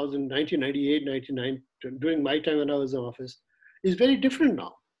 2000, 1998, 99, during my time when I was in office, is very different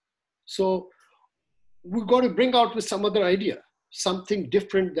now. So we've got to bring out with some other idea, something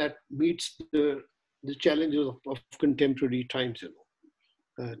different that meets the challenges of contemporary times.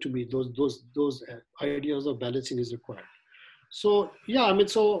 To me, those ideas of balancing is required. So yeah, I mean,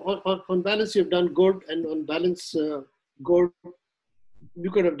 so on balance, you've done good, and on balance, good.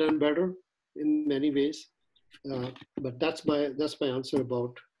 You could have done better in many ways, but that's my answer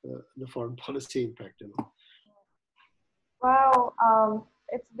about the foreign policy impact. Wow,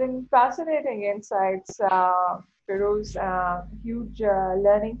 it's been fascinating insights, Feroz. Huge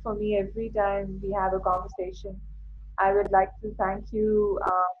learning for me every time we have a conversation. I would like to thank you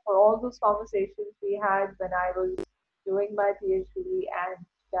for all those conversations we had when I was doing my PhD, and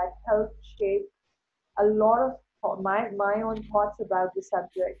that helped shape a lot of my own thoughts about the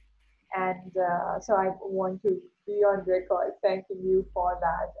subject. And so I want to be on record thanking you for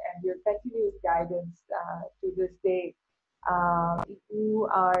that and your continued guidance to this day. You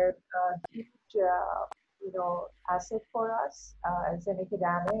are a huge, asset for us as an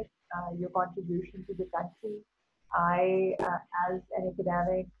academic. Your contribution to the country. I, as an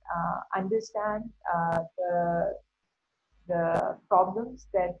academic, understand the problems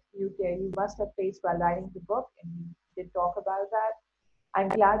that you must have faced while writing the book, and you did talk about that. I'm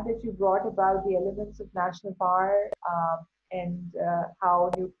glad that you brought about the elements of national power and how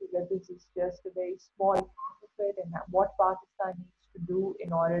nuclear weapons is just a very small part of it, and what Pakistan needs to do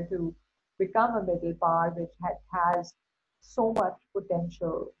in order to become a middle power, which has so much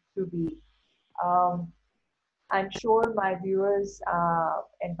potential to be. Um, I'm sure my viewers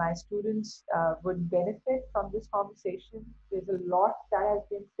and my students would benefit from this conversation. There's a lot that has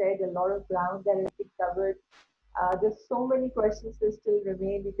been said, a lot of ground that has been covered. There's so many questions that still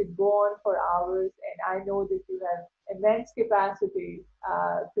remain. We could go on for hours, and I know that you have immense capacity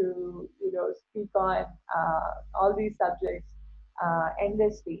to, speak on all these subjects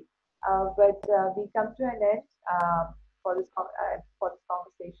endlessly. But we come to an end for this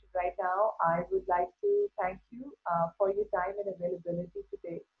conversation right now. I would like to thank you for your time and availability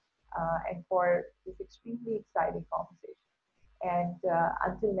today, and for this extremely exciting conversation. And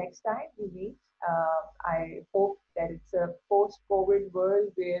until next time we meet, I hope that it's a post-COVID world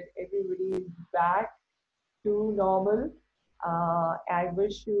where everybody is back to normal. I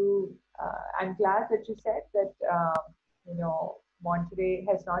wish you, I'm glad that you said that, Monterey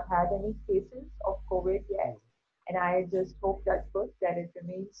has not had any cases of COVID yet. And I just hope that good, that it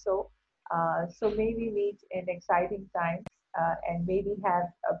remains so. So may we meet in exciting times and maybe have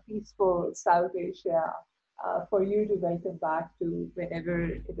a peaceful South Asia for you to welcome back to whenever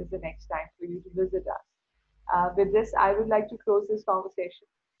it is the next time for you to visit us. With this, I would like to close this conversation,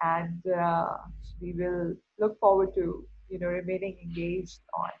 and we will look forward to remaining engaged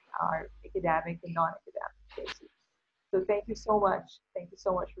on our academic and non-academic basis. So thank you so much. Thank you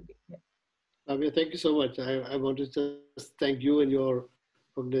so much for being here. Rabia, thank you so much. I want to just thank you and your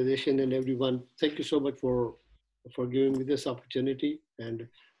organization and everyone. Thank you so much for giving me this opportunity. And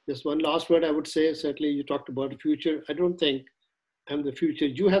just one last word I would say. Certainly, you talked about the future. I don't think I'm the future.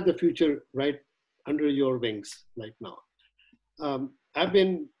 You have the future right under your wings right now. I've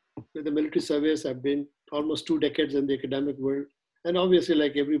been with the military service. I've been almost 2 decades in the academic world, and obviously,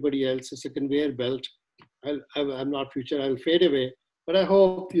 like everybody else, it's a conveyor belt. I'm not future. I'll fade away. But I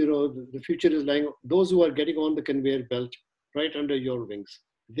hope the future is lying. Those who are getting on the conveyor belt right under your wings.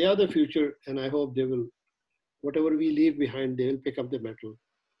 They are the future, and I hope they will. Whatever we leave behind, they will pick up the metal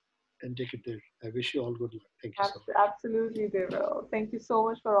and take it there. I wish you all good luck. Thank you so much. Absolutely, they will. Thank you so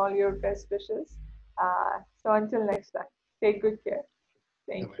much for all your best wishes. So until next time, take good care.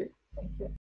 Bye Thank bye. you. Thank you.